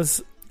 Yeah. So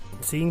is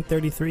seeing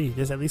 33.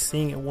 Just at least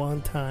seeing it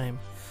one time.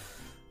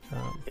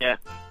 Yeah.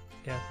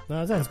 Yeah. No,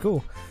 that sounds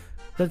cool.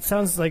 That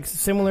sounds like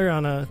similar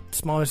on a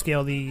smaller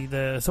scale.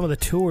 The some of the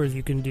tours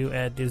you can do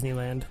at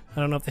Disneyland. I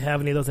don't know if they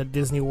have any of those at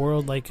Disney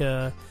World, like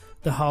the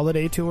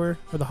holiday tour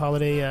or the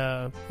holiday.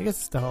 I guess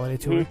it's the holiday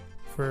tour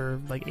for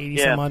like $80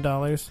 some odd.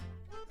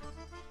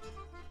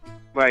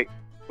 Right.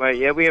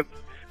 Yeah, we have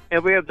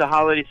the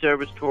holiday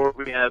service tour.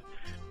 We have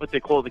what they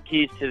call the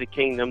Keys to the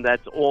Kingdom.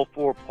 That's all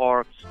 4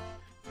 parks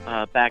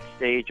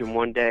backstage in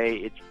one day.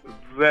 It's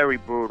very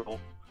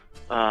brutal.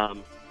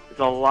 There's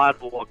a lot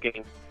of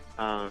walking.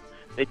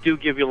 They do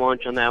give you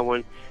lunch on that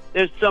one.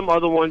 There's some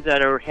other ones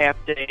that are half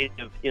days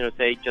of,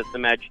 say just the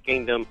Magic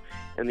Kingdom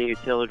and the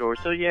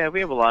Utilidor. So yeah, we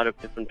have a lot of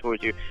different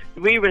tours here.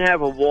 We even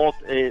have a walk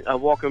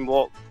and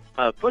Walt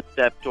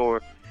footstep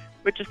tour,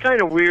 which is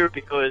kind of weird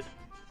because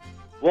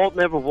Walt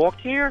never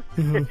walked here.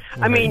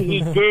 I mean,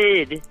 he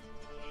did.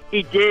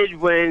 He did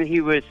when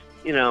he was,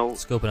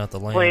 scoping out the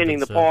land, planning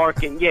the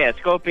park, and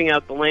scoping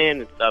out the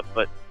land and stuff.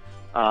 But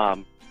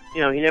he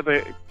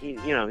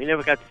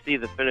never got to see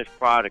the finished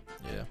product.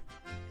 Yeah.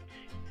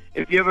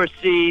 If you ever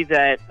see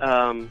that,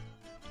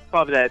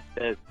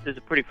 there's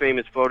a pretty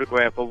famous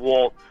photograph of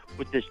Walt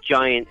with this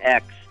giant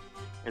X,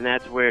 and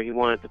that's where he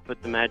wanted to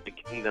put the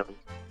Magic Kingdom.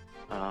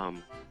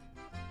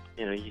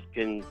 You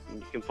can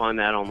find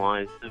that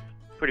online. It's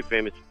a pretty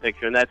famous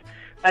picture, and that's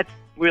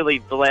really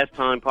the last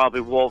time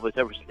probably Walt was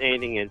ever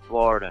standing in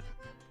Florida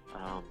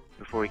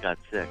before he got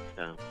sick.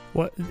 So,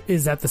 what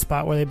is that? The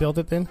spot where they built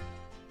it then?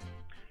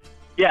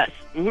 Yes.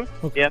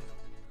 Mm-hmm. Okay. Yep.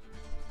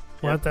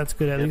 Well, that's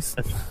good at least.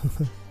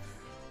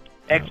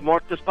 X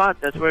marked the spot.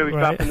 That's where we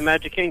dropped in the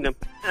Magic Kingdom.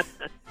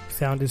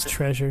 Sound is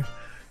treasure.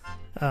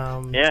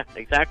 Yeah,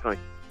 exactly.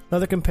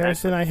 Another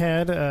comparison I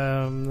had,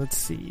 let's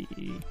see.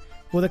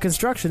 Well, the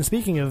construction,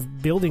 speaking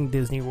of building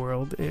Disney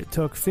World, it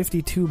took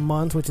 52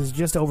 months, which is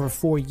just over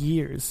 4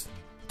 years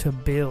to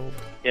build.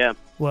 Yeah.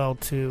 Well,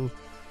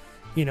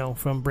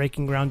 from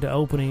breaking ground to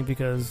opening,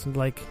 because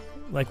like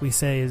we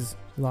say, is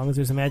As long as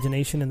there's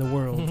imagination in the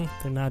world,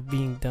 they're not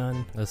being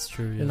done. That's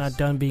true. Yes. They're not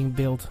done being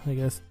built, I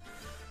guess.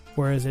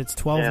 Whereas it's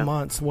 12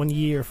 months, 1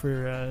 year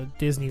for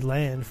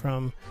Disneyland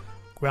from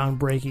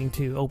groundbreaking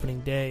to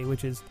opening day,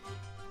 which is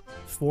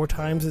 4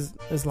 times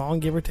as long,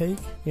 give or take,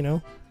 you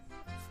know?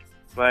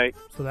 Right.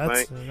 So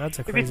that's a If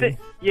you crazy...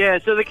 yeah,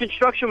 so the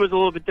construction was a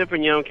little bit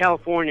different. You know, in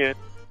California,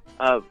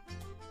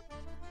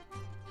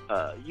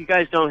 you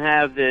guys don't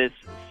have this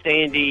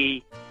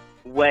sandy,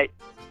 wet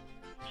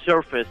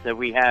surface that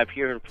we have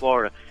here in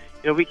Florida.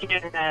 You know, we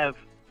can't have,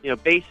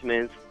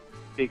 basements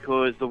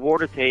because the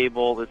water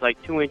table is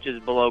like 2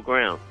 inches below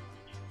ground.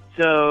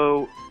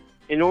 So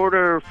in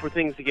order for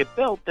things to get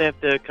built, they have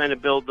to kind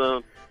of build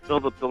up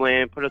the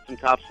land, put up some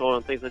topsoil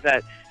and things like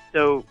that.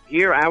 So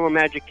here, our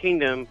Magic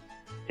Kingdom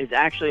is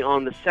actually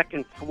on the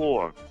second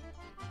floor.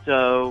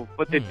 So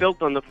what they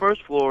built on the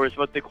first floor is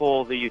what they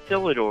call the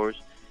utilidors,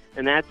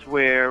 and that's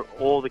where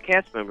all the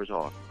cast members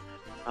are.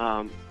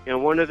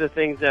 One of the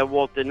things that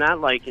Walt did not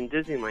like in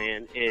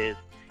Disneyland is,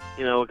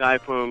 a guy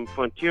from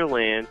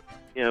Frontierland,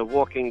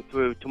 walking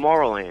through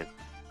Tomorrowland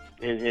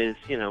in his,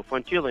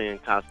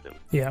 Frontierland costume.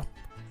 Yeah.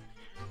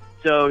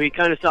 So he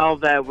kind of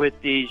solved that with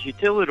these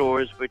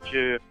utilidors, which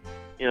are,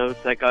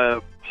 it's like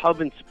a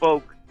hub and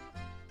spoke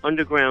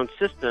underground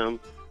system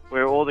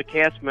where all the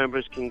cast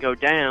members can go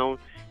down,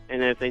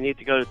 and if they need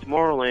to go to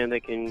Tomorrowland, they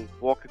can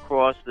walk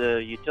across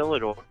the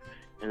utilidor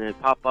and then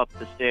pop up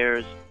the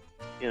stairs,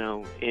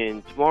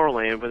 in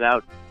Tomorrowland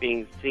without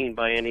being seen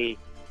by any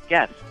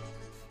guests.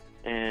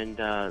 And,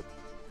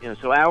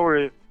 so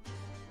our,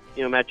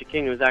 Magic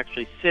Kingdom is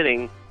actually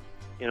sitting,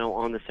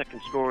 on the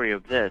second story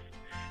of this.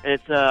 And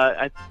it's,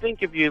 I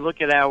think if you look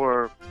at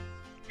our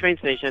train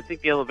station, I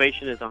think the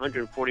elevation is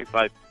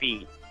 145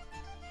 feet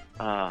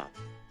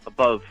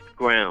above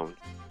ground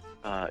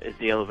is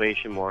the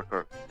elevation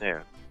marker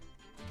there.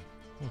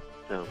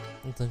 So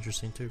that's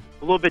interesting, too.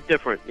 A little bit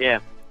different, yeah.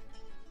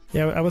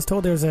 Yeah, I was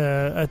told there's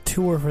a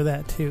tour for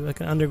that, too, like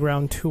an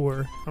underground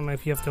tour. I don't know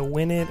if you have to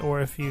win it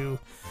or if you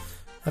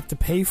have to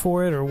pay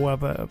for it or what,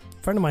 but a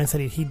friend of mine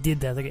said he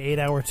did that, like an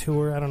 8-hour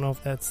tour. I don't know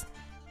if that's...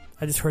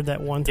 I just heard that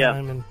one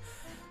time, and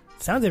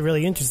it sounded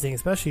really interesting,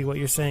 especially what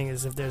you're saying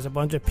is if there's a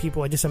bunch of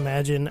people, I just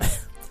imagine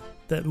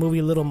that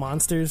movie Little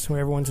Monsters, where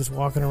everyone's just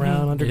walking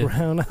around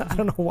underground. Yeah. I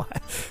don't know why.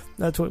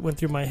 That's what went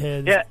through my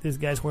head. Yeah. This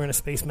guy's wearing a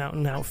Space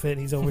Mountain outfit.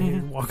 He's over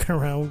here walking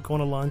around, going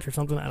to lunch or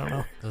something. I don't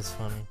know. That's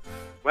funny.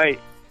 Right.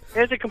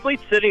 There's a complete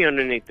city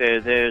underneath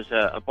there. There's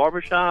a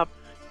barbershop.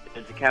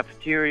 There's a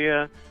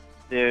cafeteria.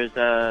 There's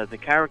the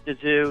character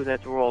zoo.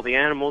 That's where all the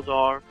animals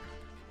are.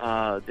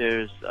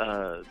 There's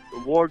the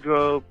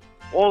wardrobe.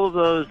 All of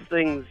those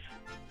things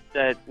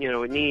that,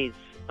 it needs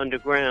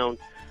underground,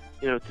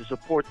 to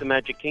support the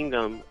Magic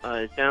Kingdom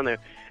is down there.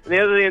 And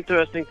the other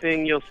interesting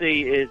thing you'll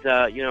see is,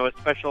 a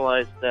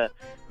specialized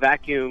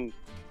vacuum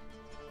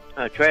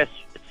trash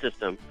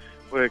system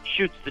where it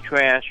shoots the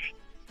trash,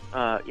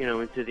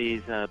 into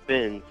these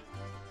bins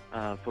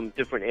from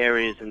different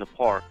areas in the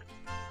park.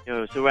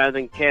 So rather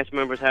than cast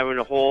members having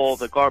to haul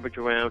the garbage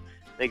around,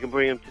 they can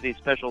bring them to these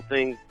special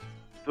things,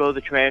 throw the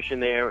trash in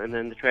there, and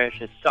then the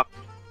trash is sucked,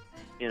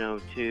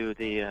 to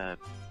the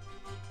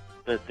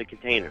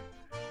container.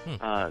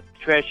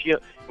 Trash.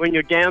 When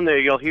you're down there,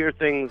 you'll hear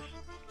things,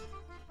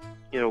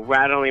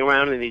 rattling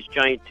around in these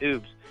giant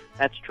tubes.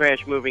 That's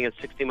trash moving at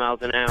 60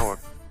 miles an hour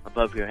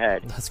above your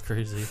head. That's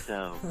crazy.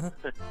 So,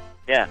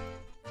 yeah.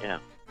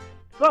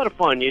 It's a lot of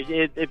fun.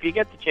 If you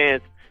get the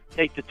chance,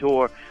 take the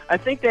tour. I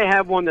think they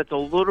have one that's a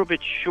little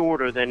bit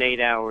shorter than 8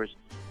 hours,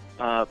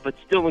 but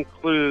still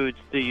includes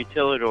the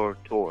utilidor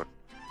tour.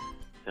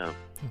 So,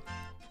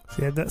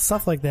 yeah, that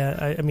stuff like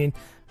that. I mean,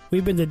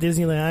 we've been to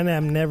Disneyland, and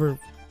I'm never,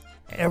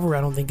 ever,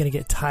 I don't think, going to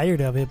get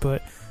tired of it,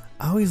 but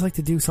I always like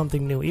to do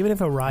something new. Even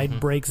if a ride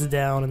breaks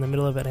down in the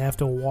middle of it and I have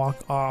to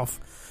walk off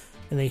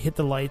and they hit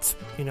the lights,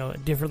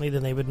 differently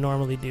than they would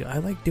normally do. I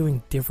like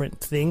doing different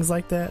things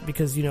like that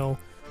because,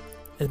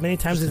 as many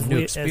times as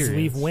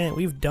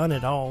we've done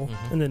it all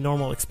in the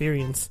normal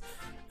experience,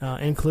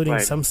 including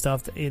some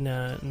stuff in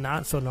a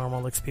not so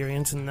normal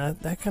experience, and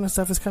that kind of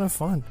stuff is kind of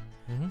fun.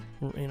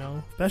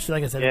 Especially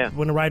like I said,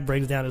 when a ride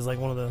breaks down is like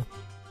one of the,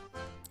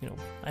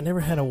 I never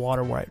had a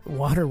water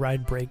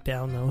ride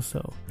breakdown though.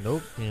 So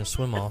nope,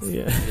 swim off.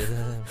 Yeah,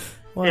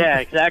 well, yeah,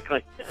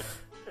 exactly.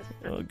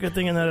 Well, good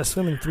thing I'm not a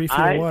swim in 3 feet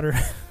of water.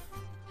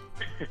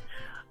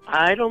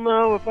 I don't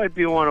know if I'd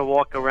want to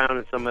walk around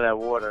in some of that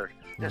water.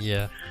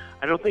 Yeah.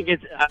 I don't think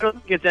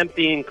it's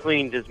empty and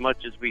cleaned as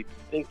much as we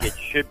think it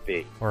should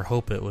be. Or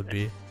hope it would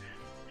be.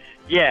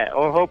 Yeah,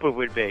 or hope it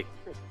would be.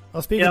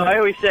 Well, speaking I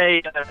always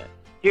say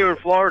here in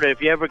Florida,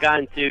 if you ever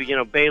got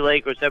into Bay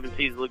Lake or Seven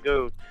Seas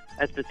Lagoon,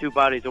 that's the 2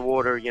 bodies of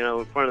water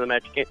in front of the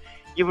Magic Kingdom.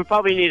 You would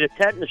probably need a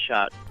tetanus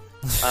shot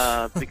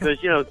because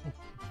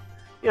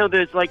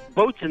there's like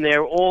boats in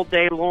there all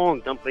day long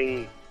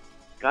dumping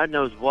God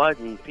knows what,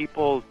 and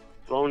people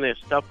throwing their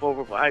stuff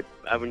over. I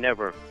would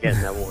never get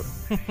in that water.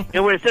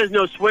 When it says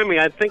no swimming,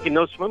 I'm thinking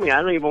no swimming.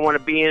 I don't even want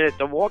to be in it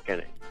to walk in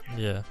it.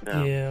 Yeah.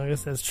 No. Yeah, I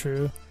guess that's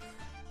true.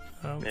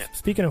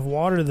 Speaking of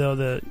water,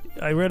 though,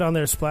 I read on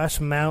there Splash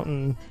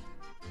Mountain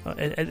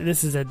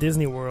this is at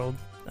Disney World.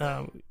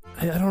 I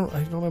don't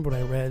remember what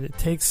I read. It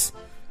takes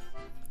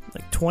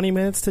like 20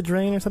 minutes to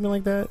drain or something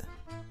like that.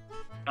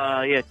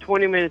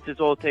 20 minutes is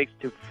all it takes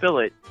to fill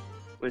it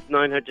with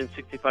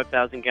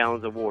 965,000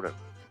 gallons of water.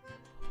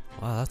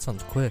 Wow, that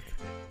sounds quick.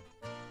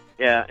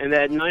 Yeah, and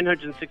that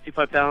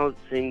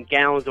 965,000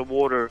 gallons of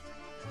water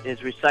is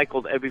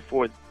recycled every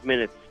 4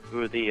 minutes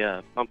through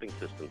the pumping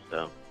system.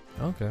 So.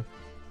 Okay.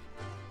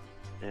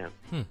 Yeah.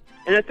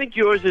 And I think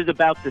yours is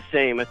about the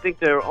same. I think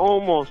they're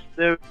almost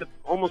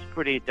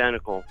pretty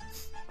identical,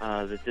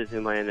 the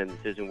Disneyland and the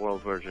Disney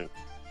World version.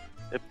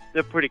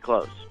 They're pretty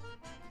close.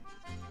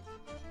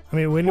 I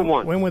mean,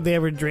 when would they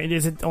ever drain?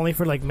 Is it only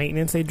for like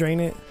maintenance they drain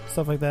it,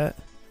 stuff like that?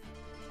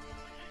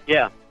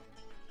 Yeah.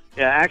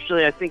 Yeah,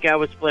 actually, I think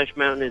Our Splash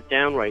Mountain is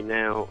down right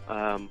now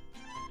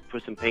for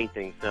some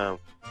painting. So,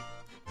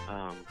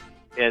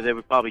 they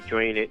would probably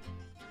drain it.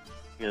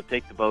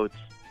 Take the boats,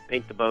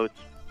 paint the boats.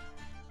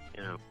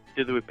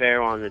 Do the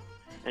repair on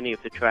any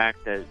of the track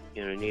that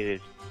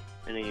needed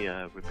any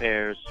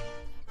repairs,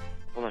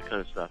 all that kind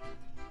of stuff.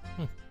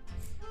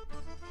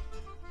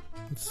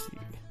 Let's see.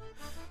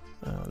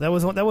 That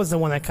was the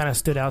one that kind of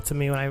stood out to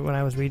me when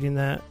I was reading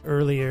that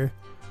earlier.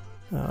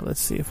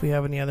 Let's see if we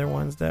have any other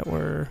ones that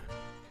were.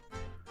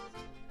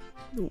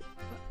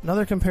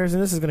 Another comparison.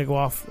 This is going to go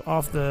off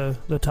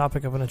the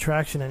topic of an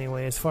attraction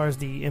anyway. As far as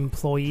the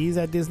employees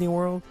at Disney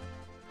World.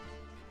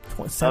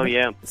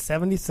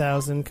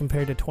 70,000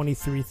 compared to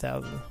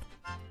 23,000.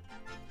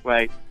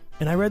 Right.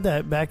 And I read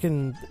that back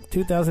in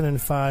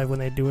 2005 when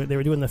they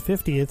were doing the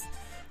 50th,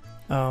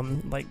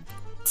 like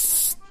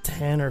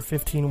 10 or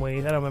 15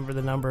 ways. I don't remember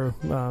the number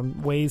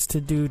ways to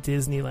do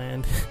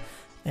Disneyland.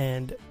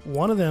 And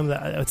one of them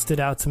that stood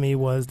out to me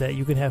was that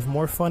you can have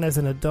more fun as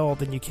an adult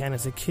than you can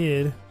as a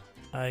kid.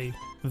 I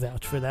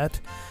vouch for that.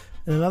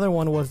 And another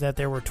one was that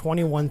there were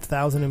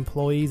 21,000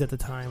 employees at the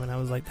time, and I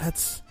was like,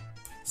 that's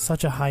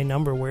such a high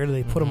number. Where do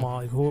they put them all?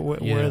 Like,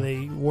 where are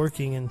they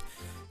working? And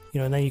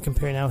and then you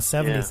compare now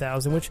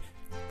 70,000, which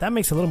that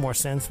makes a little more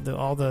sense.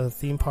 All the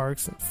theme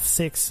parks,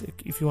 6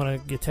 if you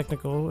want to get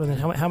technical. And then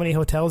how many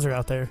hotels are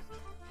out there?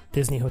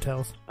 Disney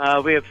hotels.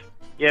 We have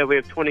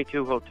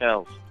 22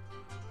 hotels.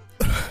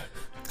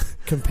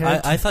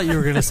 I thought you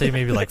were going to say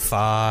maybe like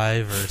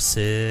 5 or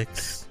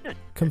 6.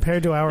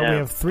 Compared to we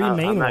have 3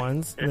 main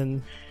ones, and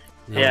then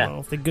I don't know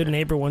if the Good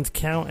Neighbor ones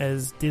count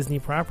as Disney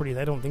properties.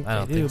 I don't think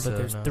they do, but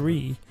there's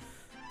 3.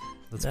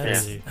 That's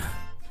crazy.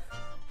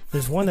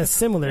 There's one that's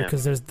similar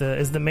because is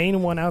the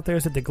main one out there.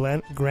 Is it the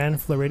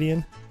Grand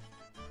Floridian?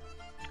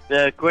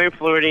 The Grand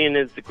Floridian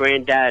is the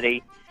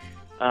granddaddy.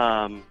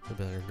 The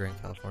Grand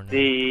California.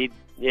 The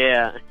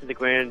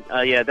Grand.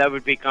 That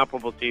would be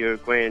comparable to your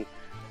Grand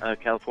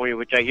California,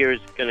 which I hear is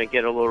going to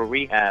get a little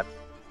rehab,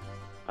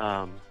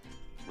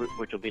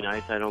 which will be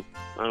nice. I don't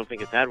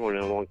think it's had one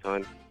in a long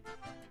time.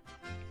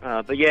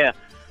 But yeah,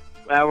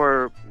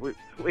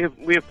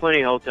 we have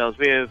plenty of hotels.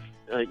 We have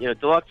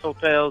deluxe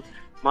hotels,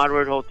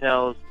 moderate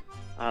hotels,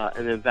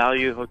 and then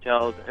value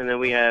hotels, and then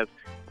we have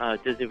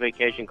Disney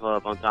Vacation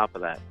Club on top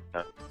of that.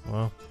 So,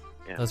 wow,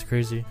 that's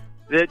crazy.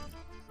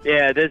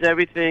 There's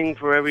everything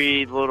for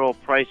every little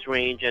price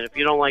range, and if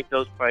you don't like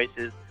those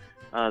prices,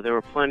 there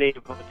are plenty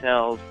of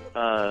hotels,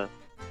 on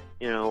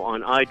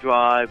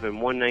iDrive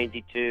and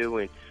 192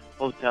 and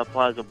Hotel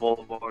Plaza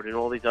Boulevard and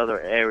all these other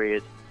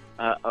areas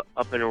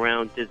up and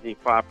around Disney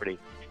property.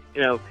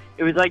 It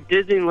was like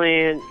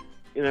Disneyland,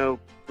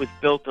 was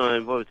built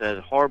on,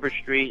 Harbor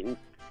Street,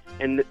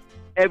 and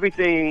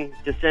everything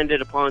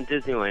descended upon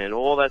Disneyland.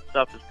 All that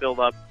stuff is filled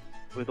up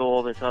with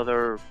all this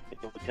other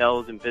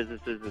hotels and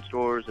businesses and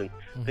stores and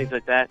things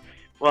like that.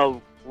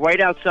 Well, right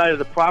outside of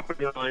the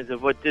property lines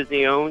of what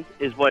Disney owns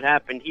is what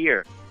happened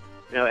here.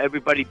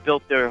 Everybody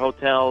built their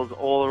hotels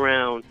all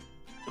around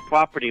the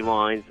property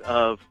lines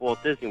of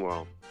Walt Disney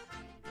World.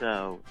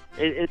 So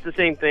it's the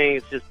same thing.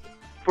 It's just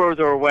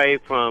further away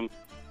from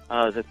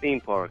the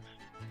theme parks.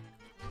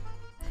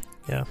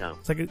 Yeah, so.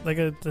 It's like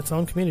its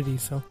own community.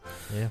 So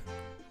yeah.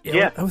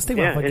 I was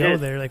thinking if I go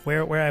there, like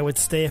where I would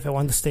stay if I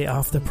wanted to stay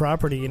off the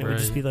property, and it would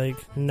just be like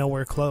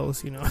nowhere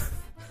close. I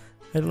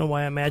don't know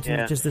why I imagine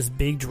it's just this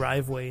big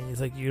driveway, and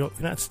it's like if you're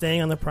not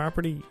staying on the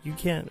property, you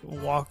can't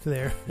walk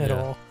there at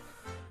all.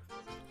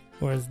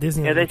 Whereas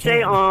Disney, they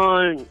say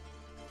on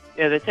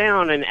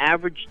an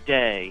average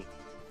day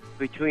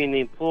between the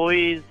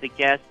employees, the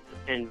guests,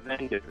 and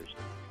vendors,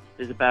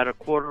 there's about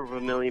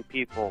 250,000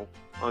 people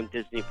on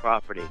Disney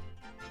property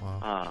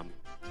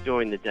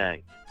during the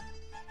day.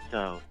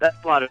 So that's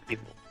a lot of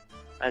people.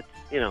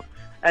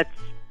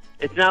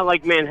 It's not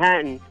like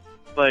Manhattan,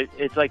 but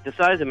it's like the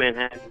size of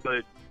Manhattan,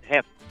 but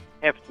half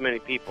as many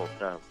people.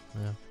 So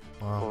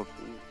or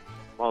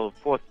a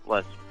fourth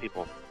less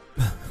people.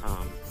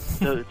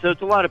 So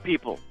it's a lot of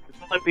people. It's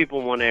a lot of people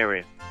in one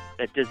area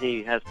that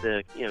Disney has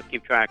to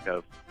keep track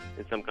of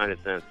in some kind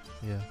of sense.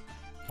 Yeah.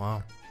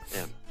 Wow.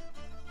 Yeah.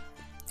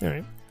 All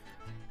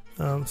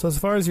right. So as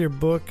far as your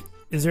book,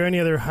 is there any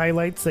other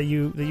highlights that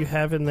you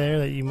have in there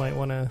that you might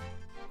want to,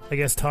 I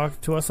guess, talk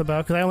to us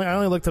about? Because I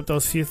only looked up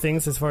those few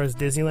things as far as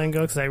Disneyland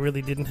goes, because I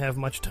really didn't have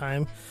much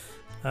time.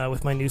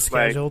 with my new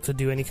schedule to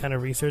do any kind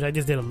of research. I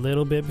just did a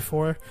little bit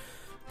before.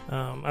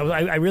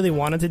 I really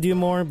wanted to do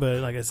more, but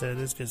like I said,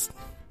 it's just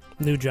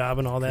new job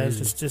and all that.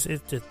 It's just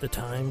the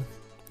time,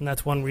 and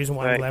that's one reason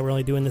why I'm glad we're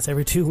only doing this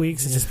every 2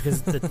 weeks. It's just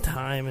because of the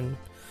time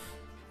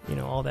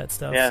and all that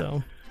stuff. Yeah.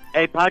 So,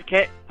 hey,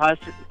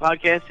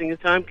 podcasting is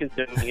time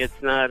consuming.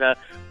 It's not.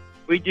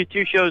 We do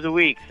 2 shows a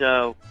week,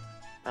 so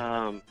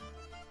I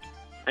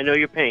know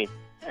your pain.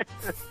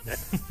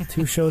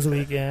 2 shows a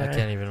week, yeah. I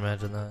can't even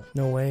imagine that.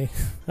 No way.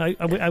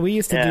 We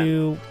used to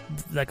do,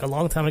 like a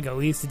long time ago,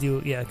 we used to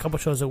do, a couple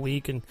shows a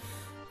week, and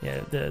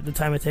the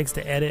time it takes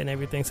to edit and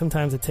everything,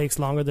 sometimes it takes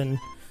longer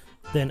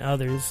than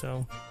others,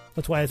 so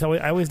that's why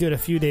I always do it a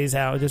few days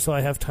out, just so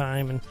I have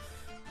time, and,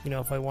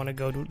 if I want to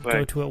go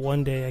to it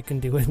one day, I can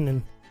do it, and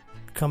then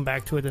come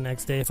back to it the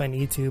next day if I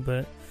need to,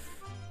 but,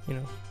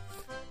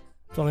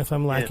 it's only if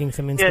I'm lacking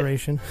some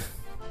inspiration.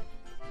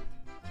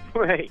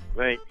 Right.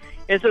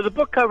 And so the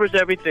book covers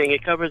everything.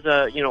 It covers,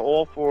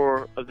 all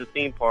 4 of the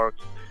theme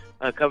parks.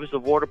 It covers the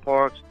water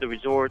parks, the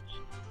resorts.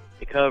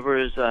 It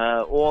covers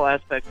all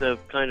aspects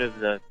of kind of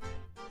the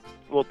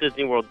Walt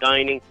Disney World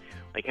dining,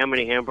 like how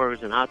many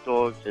hamburgers and hot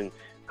dogs and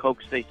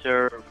Cokes they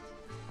serve.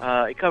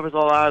 It covers a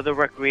lot of the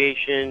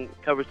recreation.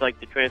 It covers, like,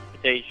 the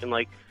transportation,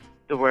 like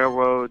the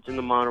railroads and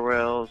the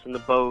monorails and the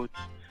boats,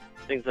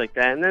 things like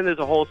that. And then there's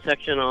a whole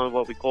section on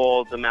what we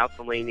call the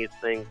miscellaneous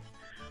things.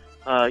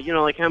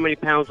 Like how many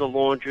pounds of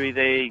laundry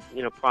they,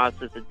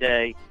 process a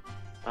day.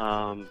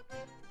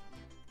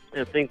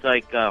 Things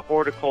like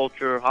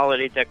horticulture,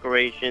 holiday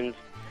decorations.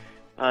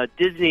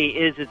 Disney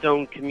is its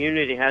own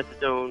community, has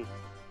its own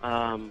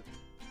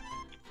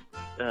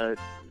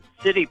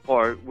city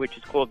part, which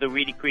is called the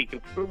Reedy Creek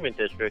Improvement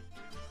District.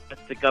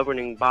 That's the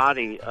governing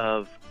body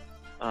of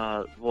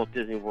Walt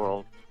Disney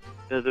World.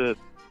 They're the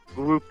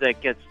group that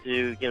gets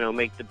to,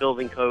 make the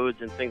building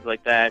codes and things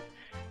like that.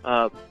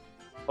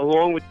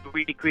 Along with the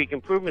Reedy Creek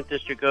Improvement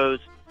District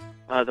goes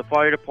the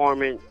fire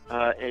department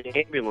and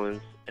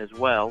ambulance as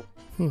well.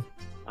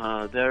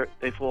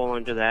 They fall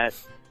under that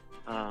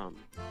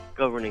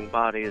governing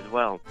body as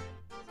well.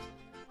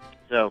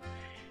 So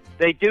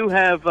they do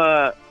have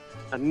a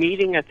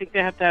meeting. I think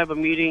they have to have a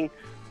meeting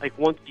like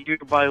once a year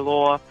by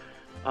law.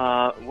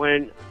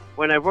 When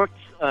I worked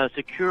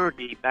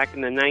security back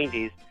in the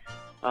 90s,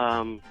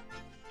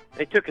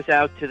 they took us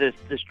out to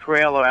this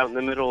trailer out in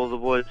the middle of the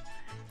woods.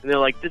 And they're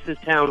like, this is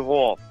town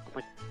hall. I'm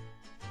like,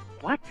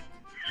 what?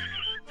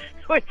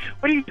 What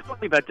are you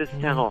talking about, this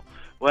town hall?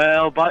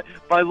 Well, by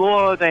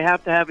law, they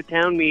have to have a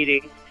town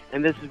meeting,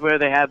 and this is where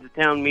they have the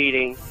town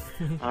meeting.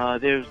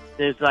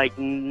 There's like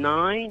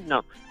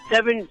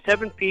 7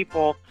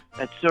 people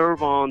that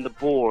serve on the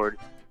board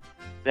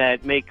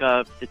that make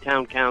up the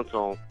town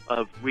council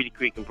of Reedy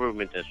Creek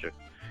Improvement District.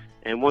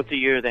 And once a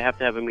year, they have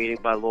to have a meeting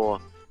by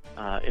law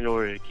in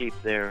order to keep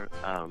their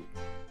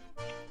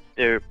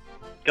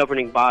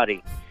governing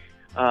body.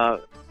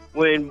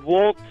 When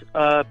Walt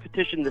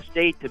petitioned the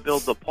state to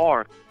build the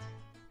park,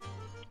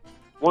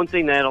 one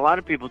thing that a lot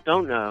of people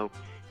don't know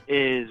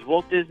is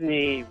Walt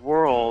Disney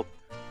World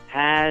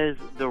has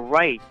the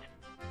right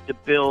to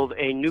build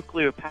a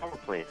nuclear power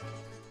plant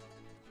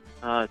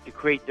to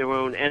create their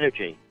own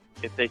energy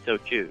if they so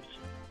choose.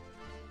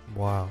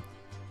 Wow.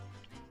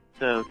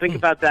 So think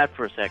about that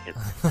for a second.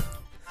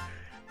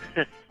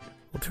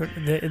 We'll turn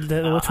it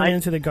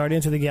into the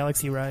Guardians of the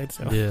Galaxy ride.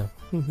 So yeah,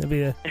 it'll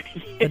be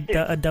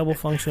a double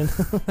function.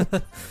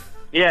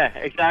 Yeah,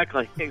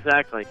 exactly.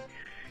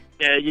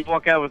 Yeah, you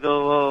walk out with a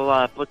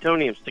little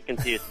plutonium sticking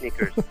to your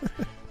sneakers.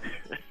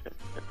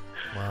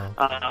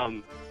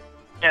 Wow.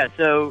 Yeah,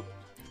 so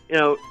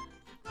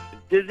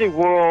Disney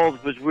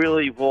World was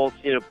really Walt's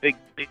big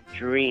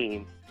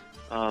dream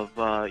of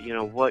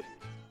what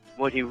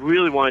he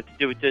really wanted to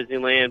do with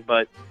Disneyland,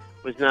 but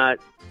was not.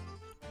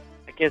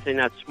 I can't say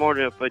not smart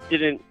enough, but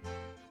didn't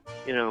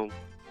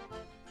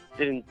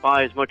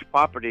buy as much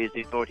property as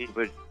he thought he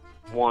would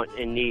want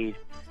and need,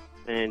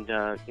 and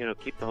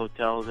keep the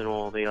hotels and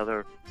all the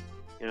other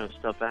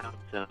stuff out.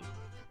 So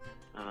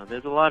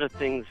there's a lot of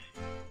things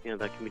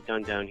that can be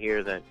done down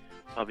here that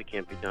probably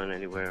can't be done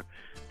anywhere.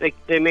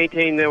 They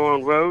maintain their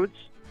own roads.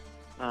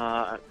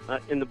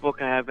 In the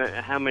book, I have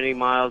how many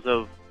miles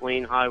of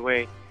lane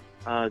highway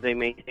they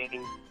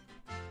maintain.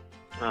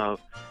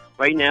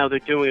 Right now, they're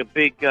doing a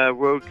big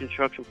road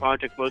construction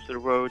project. Most of the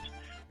roads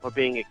are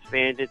being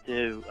expanded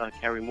to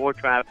carry more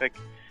traffic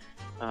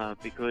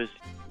because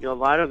a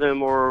lot of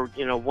them are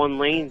 1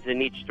 lanes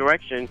in each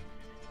direction,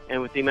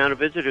 and with the amount of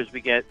visitors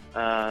we get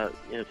to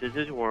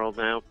Disney World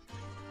now,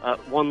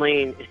 1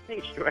 lane in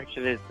each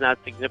direction is not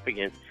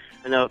significant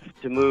enough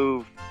to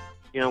move.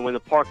 When the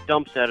park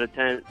dumps out at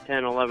 10,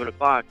 11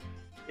 o'clock,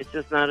 it's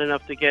just not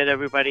enough to get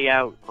everybody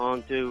out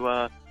onto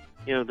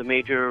the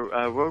major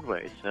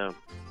roadways. So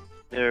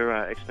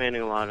they're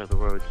expanding a lot of the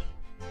roads,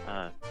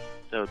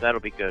 so that'll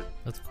be good.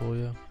 That's cool,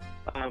 yeah.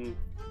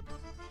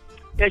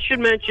 I should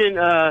mention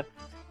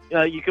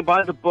you can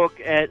buy the book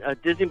at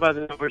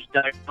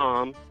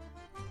DisneyByTheNumbers.com.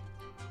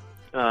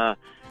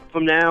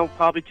 From now,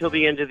 probably till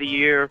the end of the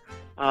year,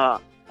 I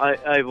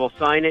will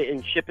sign it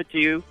and ship it to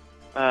you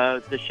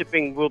The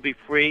shipping will be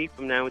free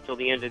from now until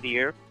the end of the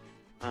year.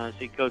 So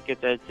you can go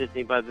get that at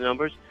Disney by the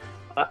numbers.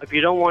 If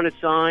you don't want it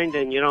signed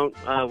and you don't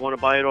want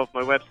to buy it off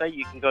my website,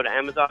 you can go to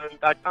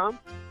Amazon.com.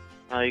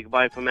 You can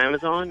buy it from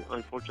Amazon.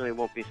 Unfortunately, it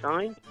won't be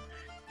signed.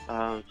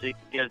 So you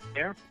can get it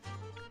there.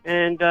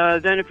 And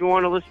then if you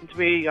want to listen to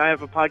me, I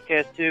have a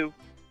podcast too,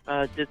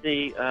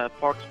 Disney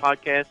Parks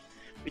Podcast.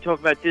 We talk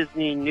about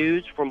Disney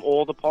news from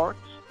all the parks.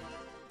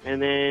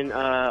 And then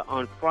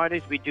on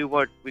Fridays, we do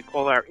what we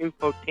call our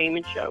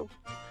infotainment show.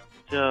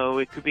 So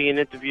it could be an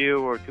interview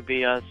or it could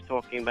be us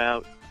talking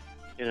about,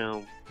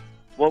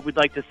 what we'd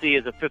like to see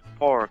as a fifth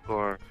park,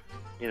 or,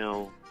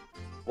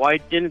 why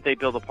didn't they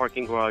build a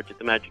parking garage at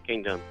the Magic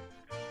Kingdom?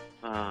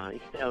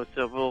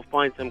 So we'll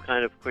find some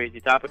kind of crazy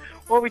topic.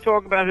 Or we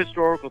talk about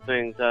historical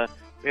things.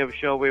 We have a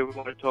show where we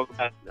want to talk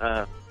about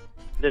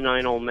the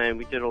 9 Old Men.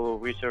 We did a little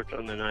research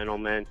on the 9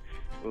 Old Men.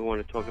 We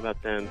want to talk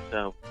about them.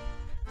 So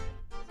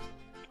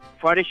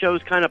Friday show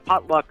is kind of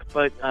potluck,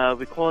 but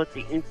we call it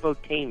the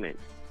infotainment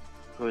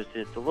because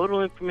it's a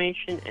little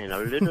information and a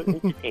little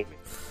entertainment.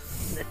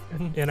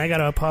 And I got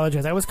to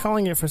apologize. I was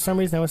calling it, for some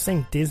reason, I was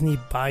saying Disney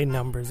by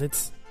numbers.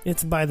 It's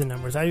by the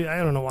numbers. I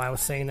don't know why I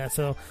was saying that.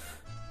 So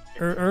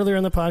earlier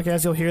in the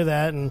podcast, you'll hear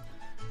that, and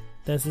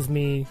this is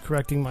me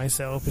correcting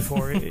myself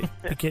before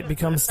it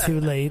becomes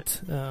too late.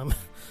 I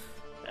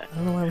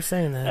don't know why I was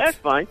saying that. That's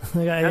fine.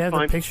 I have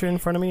the picture in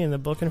front of me and the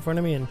book in front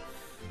of me, and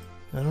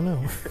I don't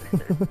know.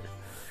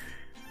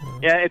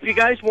 Yeah, if you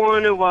guys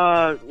want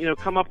to,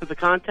 come up with a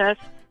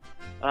contest,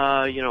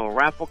 a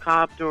raffle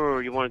copter,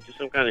 or you want to do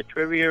some kind of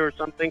trivia or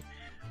something,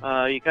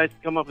 you guys can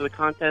come up with a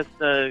contest.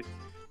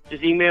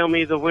 Just email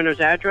me the winner's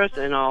address,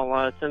 and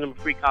I'll send them a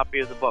free copy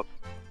of the book.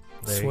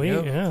 Sweet,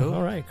 yeah. Cool.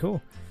 All right,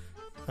 cool.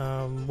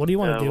 What do you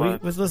want to do?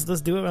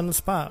 Let's do it on the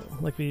spot.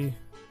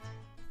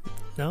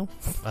 No?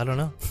 I don't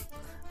know.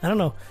 I don't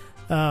know.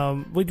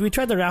 We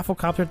tried the raffle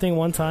copter thing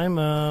one time.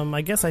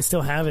 I guess I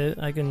still have it.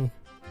 I can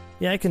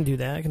do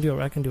that. I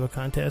can do a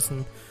contest,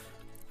 and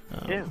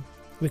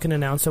we can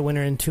announce a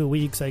winner in 2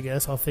 weeks. I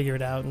guess I'll figure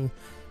it out, and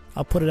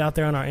I'll put it out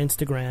there on our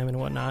Instagram and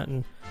whatnot,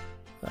 and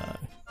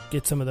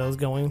get some of those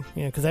going.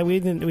 Because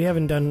we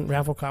haven't done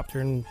raffle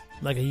copter in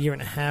like a year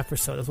and a half or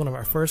so. That's one of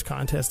our first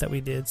contests that we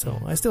did, so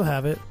I still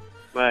have it.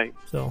 Right.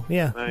 So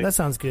that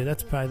sounds good.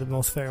 That's probably the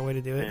most fair way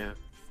to do it.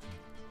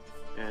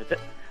 Yeah.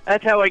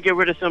 That's how I get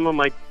rid of some of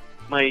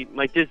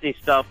my Disney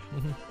stuff.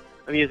 Mm-hmm.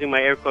 I'm using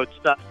my air quote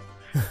stuff.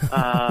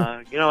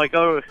 I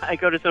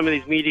go to some of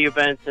these media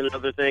events and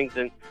other things,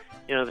 and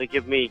they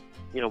give me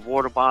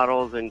water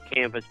bottles and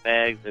canvas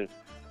bags, and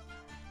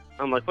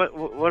I'm like, what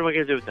am I going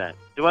to do with that?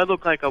 Do I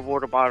look like a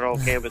water bottle,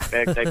 canvas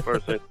bag type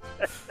person?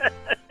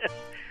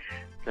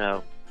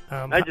 No.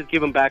 I just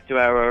give them back to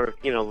our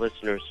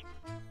listeners.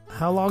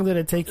 How long did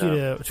it take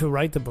you to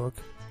write the book?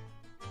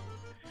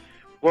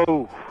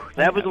 Whoa,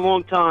 that was a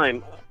long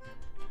time.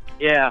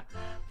 Yeah.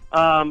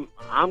 I'm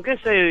going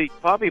to say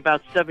probably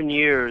about 7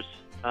 years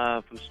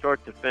from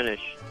start to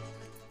finish.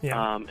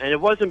 Yeah. And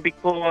it wasn't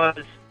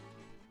because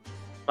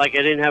I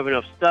didn't have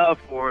enough stuff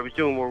or I was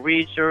doing more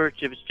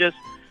research. It was just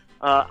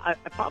I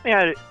probably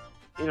had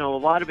a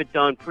lot of it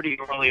done pretty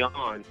early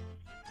on.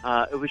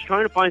 It was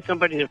trying to find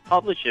somebody to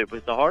publish it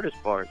was the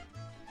hardest part.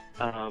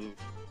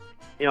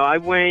 I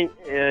went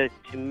I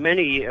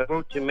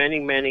wrote to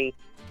many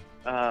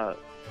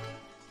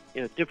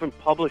different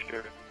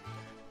publishers.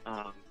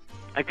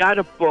 I got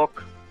a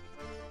book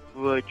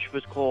which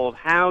was called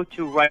How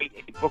to Write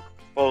a Book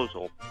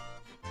Proposal.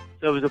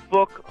 So it was a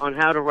book on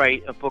how to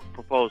write a book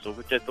proposal,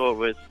 which I thought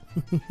was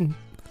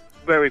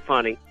very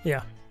funny.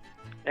 Yeah.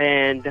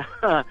 And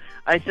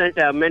I sent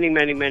out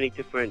many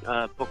different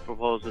book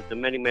proposals to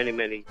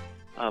many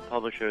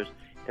publishers.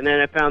 And then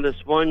I found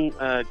this one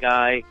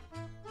guy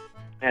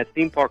at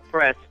Theme Park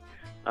Press,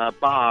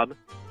 Bob,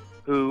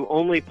 who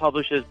only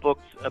publishes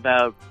books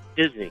about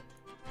Disney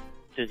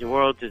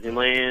World,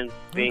 Disneyland,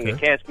 being a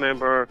cast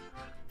member,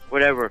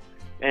 whatever.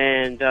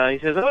 And he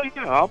says, "Oh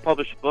yeah, I'll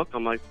publish a book."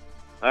 I'm like,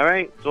 "All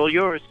right, it's all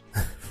yours.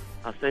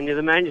 I'll send you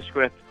the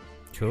manuscript."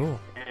 Cool.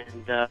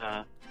 And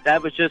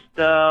that was just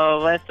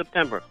last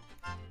September.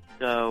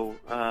 So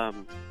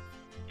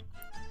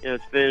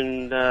it's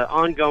been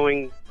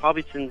ongoing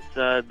probably since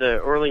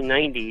the early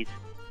 '90s.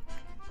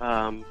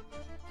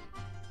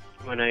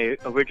 When I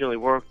originally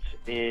worked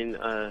in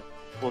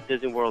Walt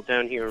Disney World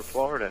down here in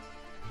Florida.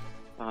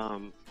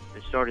 I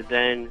started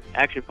then.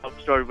 Actually,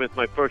 started with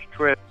my first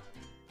trip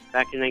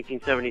back in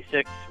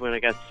 1976 when I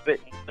got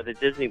spitten by the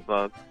Disney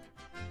bug,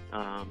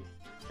 and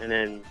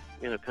then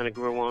kind of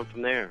grew on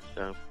from there.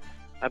 So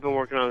I've been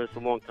working on this a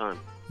long time.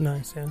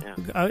 Nice,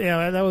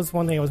 yeah. That was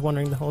one thing I was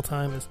wondering the whole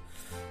time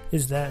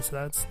is that. So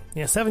that's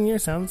 7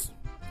 years sounds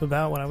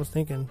about what I was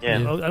thinking.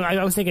 Yeah,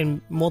 I was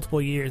thinking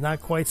multiple years, not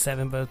quite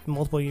 7, but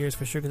multiple years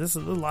for sure. Because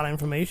there's a lot of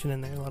information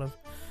in there, a lot of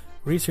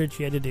research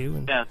you had to do.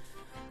 And,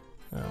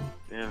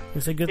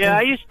 it's a good thing.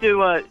 I used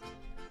to.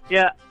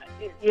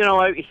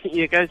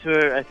 You guys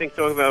were, I think,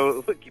 talking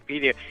about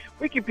Wikipedia.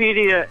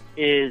 Wikipedia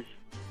is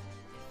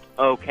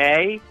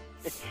okay.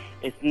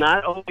 It's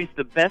not always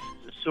the best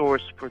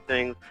source for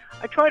things.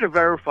 I try to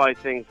verify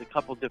things a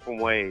couple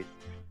different ways.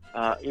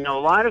 A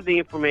lot of the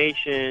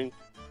information,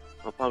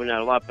 well, probably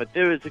not a lot, but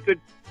there is a good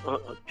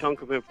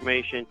chunk of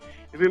information.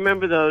 If you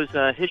remember those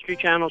History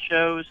Channel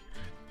shows,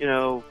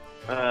 there's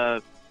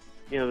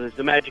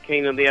the Magic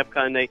Kingdom, the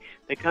Epcot, and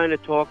they kind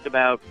of talked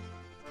about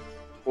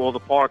all the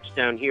parks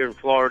down here in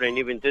Florida and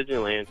even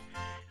Disneyland.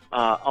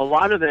 A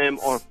lot of them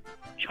are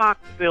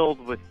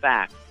chock-filled with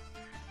facts.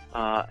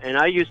 And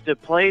I used to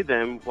play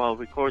them,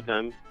 record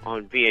them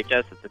on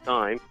VHS at the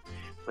time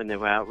when they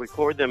were out,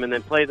 record them and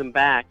then play them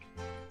back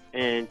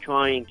and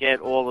try and get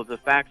all of the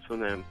facts from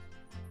them.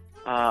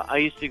 I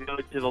used to go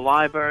to the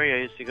library. I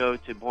used to go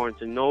to Barnes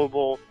 &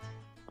 Noble,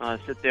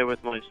 sit there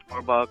with my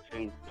Starbucks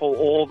and pull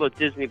all the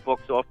Disney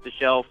books off the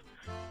shelf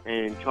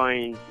and try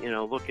and,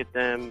 look at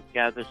them,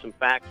 gather some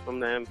facts from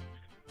them.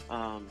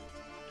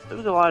 There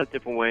was a lot of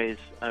different ways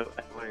I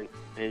went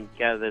and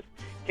gathered this.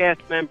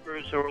 Cast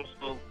members are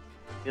also,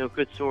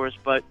 good source,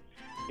 but,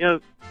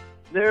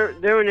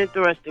 they're an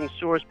interesting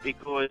source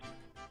because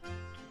it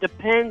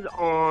depends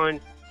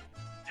on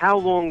how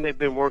long they've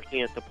been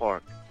working at the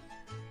park.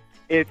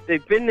 If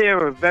they've been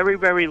there a very,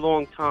 very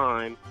long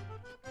time,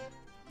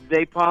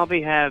 they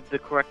probably have the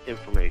correct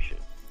information.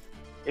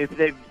 If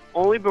they've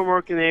only been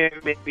working there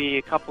maybe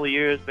a couple of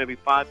years, maybe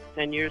 5 to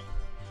 10 years,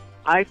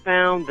 I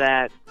found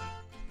that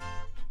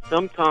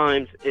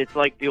sometimes it's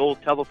like the old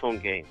telephone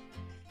game.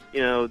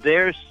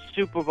 Their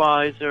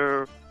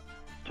supervisor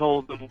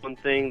told them one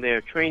thing, their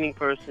training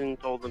person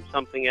told them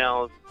something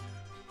else.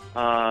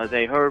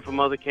 They heard from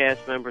other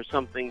cast members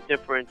something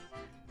different.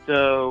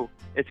 So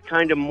it's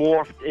kind of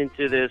morphed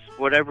into this,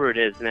 whatever it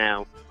is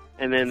now.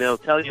 And then they'll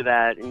tell you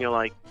that, and you're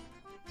like,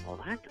 well,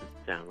 that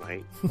doesn't sound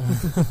right.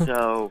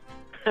 So,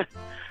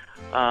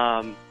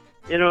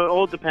 it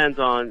all depends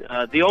on,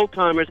 the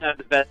old-timers have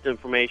the best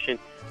information.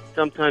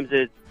 Sometimes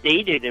it's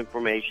dated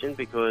information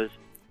because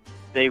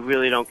they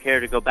really don't care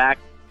to go back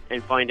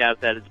and find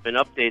out that it's been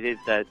updated,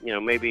 that,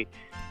 maybe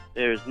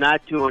there's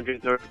not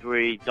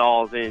 233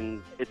 dolls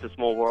in It's a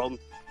Small World.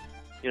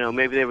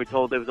 Maybe they were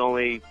told there was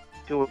only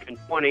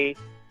 220,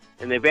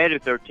 and they've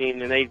added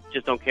 13, and they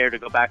just don't care to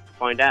go back to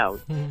find out.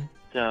 Mm-hmm.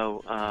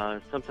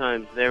 So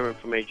sometimes their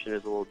information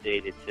is a little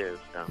dated too.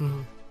 So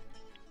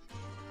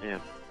yeah,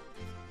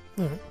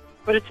 right.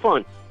 But it's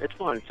fun. It's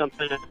fun.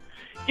 Something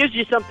gives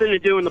you something to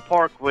do in the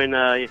park when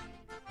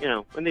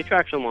when the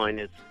attraction line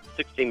is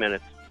 60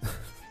 minutes.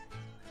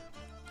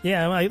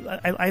 Yeah,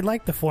 I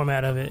like the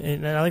format of it,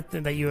 and I like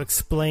that you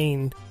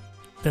explained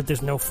that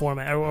there's no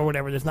format or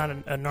whatever. There's not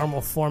a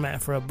normal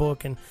format for a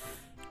book, and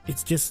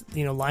it's just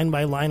line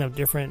by line of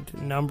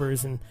different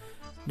numbers, and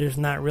there's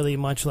not really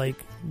much like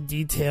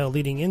detail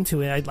leading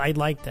into it. I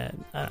like that.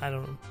 I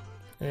don't know,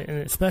 and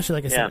especially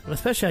like I said,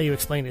 especially how you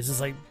explained it. It's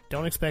just like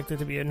don't expect it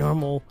to be a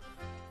normal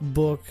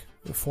book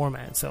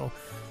format. So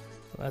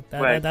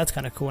that's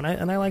kind of cool,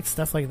 and I like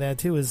stuff like that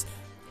too. Is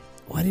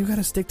why do you got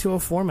to stick to a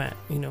format?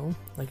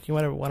 Like you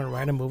want to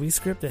write a movie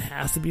script, it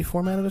has to be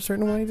formatted a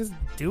certain way. Just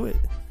do it.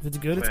 If it's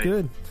good, it's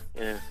good.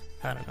 Yeah.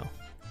 I don't know.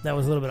 That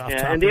was a little bit off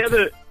topic. And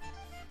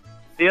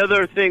the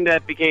other thing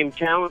that became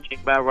challenging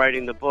about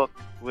writing the book,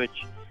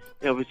 which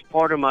was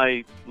part of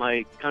my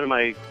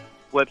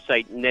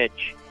website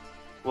niche,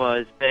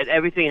 was that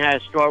everything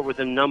has to start with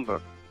a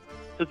number.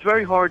 So it's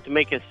very hard to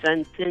make a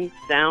sentence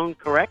sound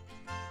correct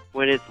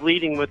when it's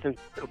leading with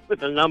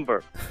a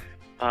number.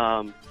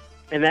 And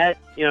that,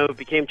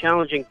 became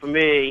challenging for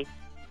me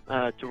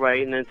to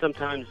write. And then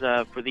sometimes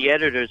for the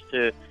editors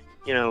to,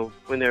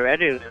 when they're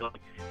editing, they're like,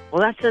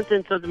 well, that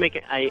sentence doesn't make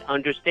it. I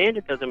understand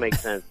it doesn't make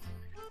sense.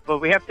 But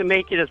we have to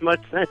make it as much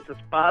sense as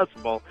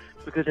possible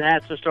because it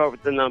has to start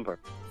with the number.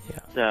 Yeah.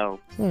 So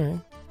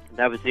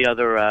that was the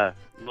other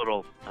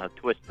little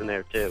twist in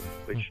there, too,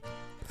 which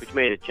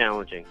made it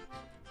challenging.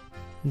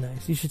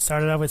 Nice. You should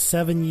start it off with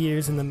 7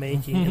 years in the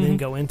making and then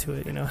go into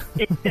it,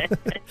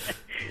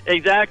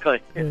 Exactly.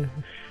 Yeah.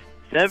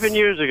 7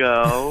 years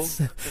ago.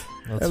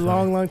 A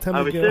long, long time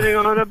ago. I was sitting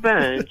on a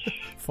bench.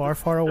 Far,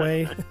 far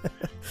away.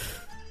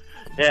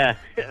 Yeah.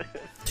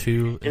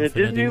 To in a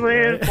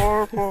Disneyland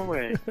far, far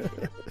away.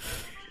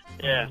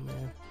 Yeah. Oh,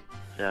 man.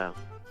 So.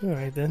 All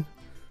right, then.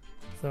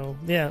 So,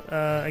 yeah,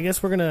 I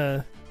guess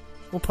we'll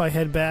probably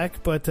head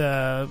back, but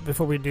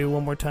before we do,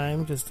 one more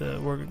time,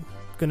 we're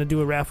going to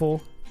do a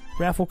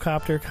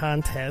Rafflecopter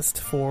contest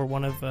for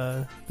one of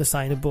the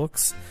signed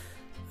books.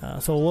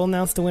 So we'll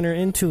announce the winner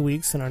in 2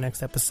 weeks in our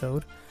next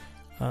episode.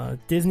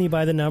 Disney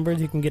by the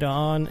Numbers, you can get it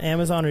on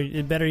Amazon,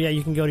 or better yet,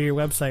 you can go to your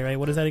website, right?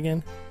 What is that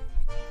again?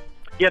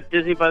 Yep,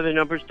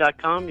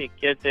 DisneyByTheNumbers.com. You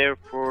get there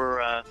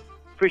for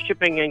free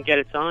shipping and get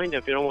it signed.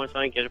 If you don't want to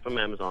sign, get it from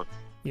Amazon.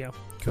 Yeah,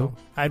 cool.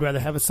 I'd rather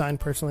have it signed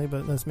personally,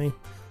 but that's me.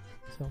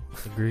 So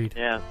agreed.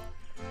 Yeah.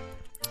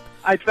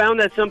 I found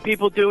that some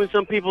people do and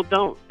some people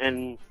don't,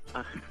 and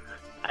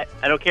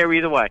I don't care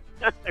either way.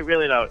 I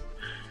really don't.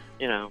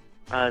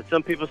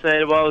 Some people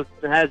say, well,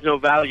 it has no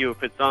value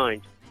if it's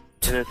signed.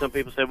 And then some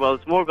people say, well,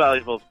 it's more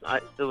valuable.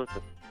 Still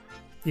listen.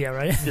 Yeah,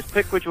 right? Just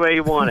pick which way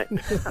you want it.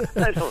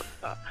 I don't.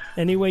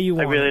 Any way you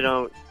want I really it.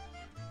 don't.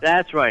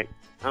 That's right.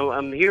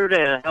 I'm here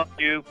to help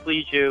you,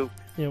 please you,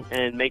 Yep.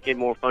 and make it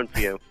more fun for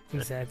you.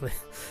 Exactly.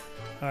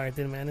 All right,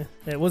 then, man.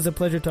 It was a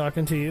pleasure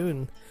talking to you,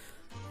 and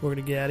we're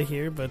going to get out of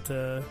here. But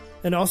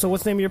and also,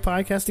 what's the name of your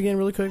podcast again,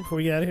 really quick, before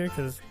we get out of here?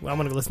 Because I'm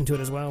going to listen to it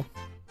as well.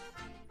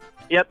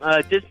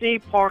 Yep, Disney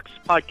Parks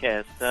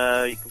Podcast.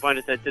 You can find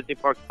us at Disney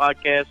Parks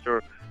Podcast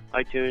or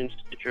iTunes,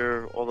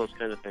 Stitcher, all those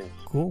kind of things.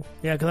 Cool.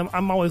 Yeah, because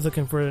I'm always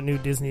looking for a new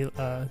Disney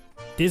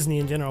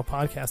in general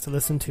podcast to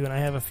listen to, and I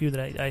have a few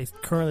that I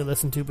currently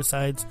listen to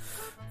besides,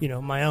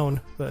 my own.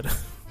 But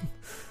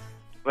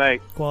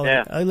Right. quality.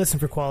 Yeah. I listen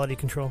for quality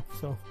control,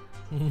 so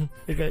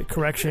they got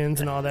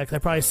corrections and all that. 'Cause I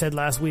probably said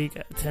last week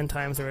 10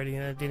 times already,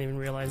 and I didn't even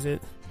realize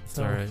it. It's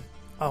So all right.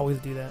 I always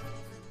do that.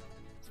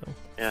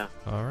 Yeah.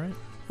 All right.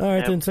 All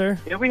right, Yeah. then, sir.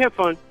 Yeah, we have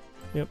fun.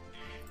 Yep.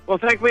 Well,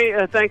 thanks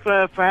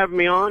for having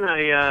me on.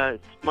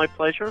 It's my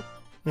pleasure.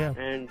 Yeah.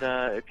 And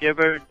if you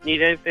ever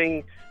need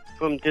anything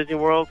from Disney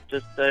World,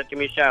 just give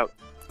me a shout.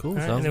 Cool. All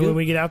right, Sounds and then good. when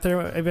we get out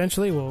there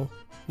eventually, we'll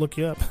look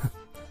you up.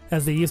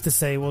 As they used to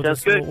say,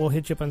 Sounds good. we'll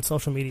hit you up on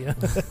social media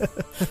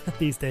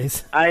these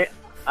days. I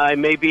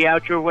may be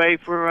out your way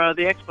for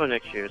the expo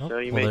next year, Oh, so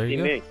you well, may there see you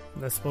go. me.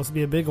 That's supposed to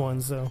be a big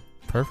one, so.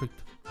 Perfect.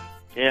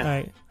 Yeah. All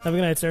right. Have a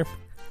good night, sir.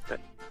 All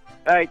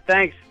right.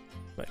 Thanks.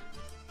 Bye.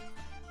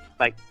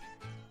 Bye.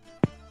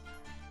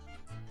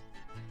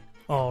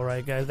 All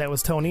right, guys. That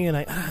was Tony, and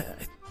I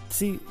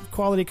see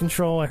quality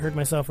control. I heard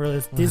myself earlier.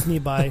 It's Disney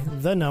by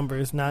the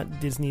numbers, not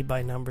Disney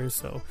by numbers.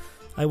 So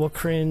I will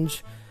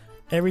cringe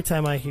every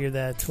time I hear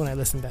that when I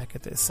listen back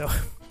at this. So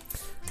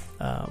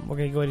we're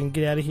gonna go ahead and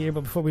get out of here.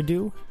 But before we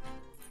do,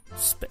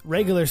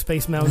 regular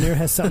Space Mountaineer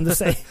has something to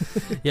say.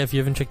 Yeah, if you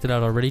haven't checked it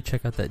out already,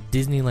 check out that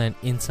Disneyland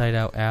Inside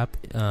Out app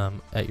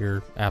at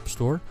your app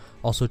store.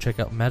 Also, check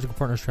out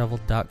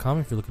magicalpartnerstravel.com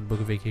if you're looking to book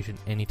a vacation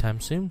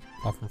anytime soon.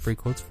 Offering free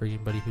quotes for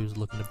anybody who's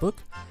looking to book.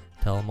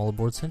 Tell them All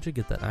Aboard sent you.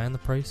 Get that eye on the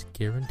price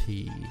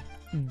guarantee.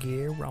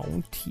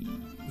 Guarantee.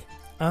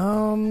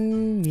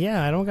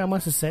 Yeah, I don't got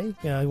much to say.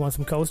 You want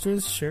some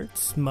coasters,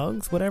 shirts,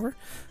 mugs, whatever?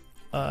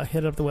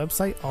 Hit up the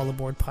website,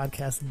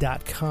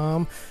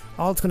 allaboardpodcast.com.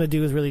 All it's going to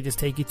do is really just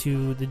take you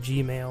to the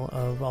Gmail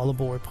of All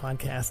Aboard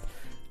Podcast.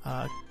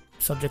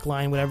 Subject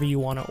line, whatever you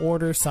want to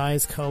order,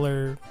 size,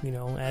 color,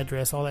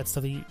 address, all that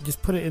stuff. You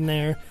just put it in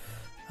there,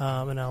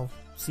 and I'll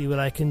see what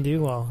I can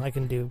do. Well, I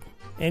can do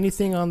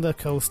anything on the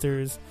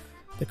coasters,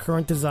 the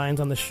current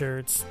designs on the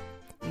shirts,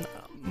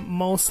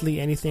 mostly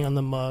anything on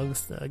the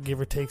mugs,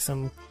 give or take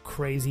some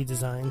crazy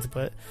designs,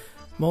 but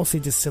mostly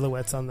just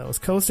silhouettes on those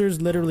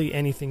coasters. Literally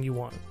anything you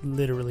want,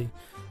 literally.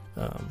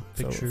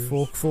 Pictures.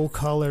 So full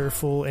color,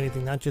 full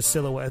anything, not just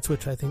silhouettes,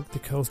 which I think the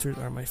coasters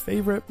are my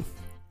favorite.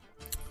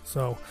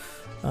 So,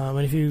 and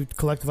if you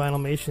collect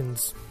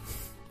Vinylmations,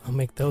 I'll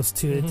make those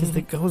too.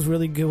 It goes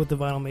really good with the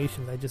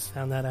Vinylmations. I just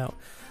found that out.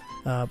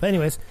 But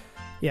anyways,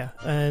 yeah.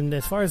 And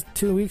as far as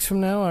 2 weeks from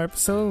now, our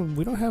episode,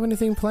 we don't have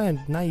anything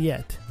planned, not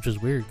yet. Which is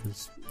weird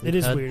because It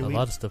is weird. A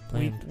lot of stuff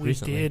planned We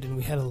recently. did, and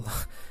we had a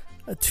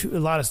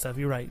lot of stuff.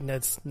 You're right.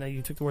 Now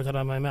you took the words out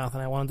of my mouth,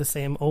 and I wanted to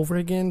say them over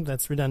again.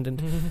 That's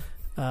redundant.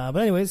 But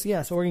anyways,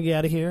 yeah. So we're gonna get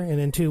out of here,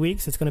 and in 2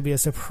 weeks, it's gonna be a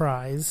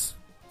surprise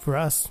for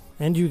us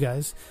and you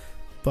guys.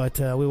 But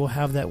we will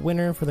have that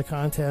winner for the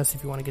contest.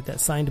 If you want to get that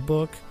signed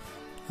book,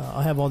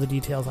 I'll have all the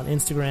details on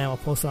Instagram. I'll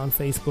post it on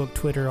Facebook,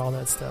 Twitter, all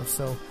that stuff.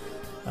 So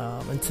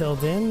until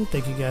then,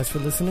 thank you guys for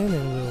listening,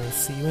 and we'll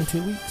see you in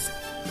 2 weeks.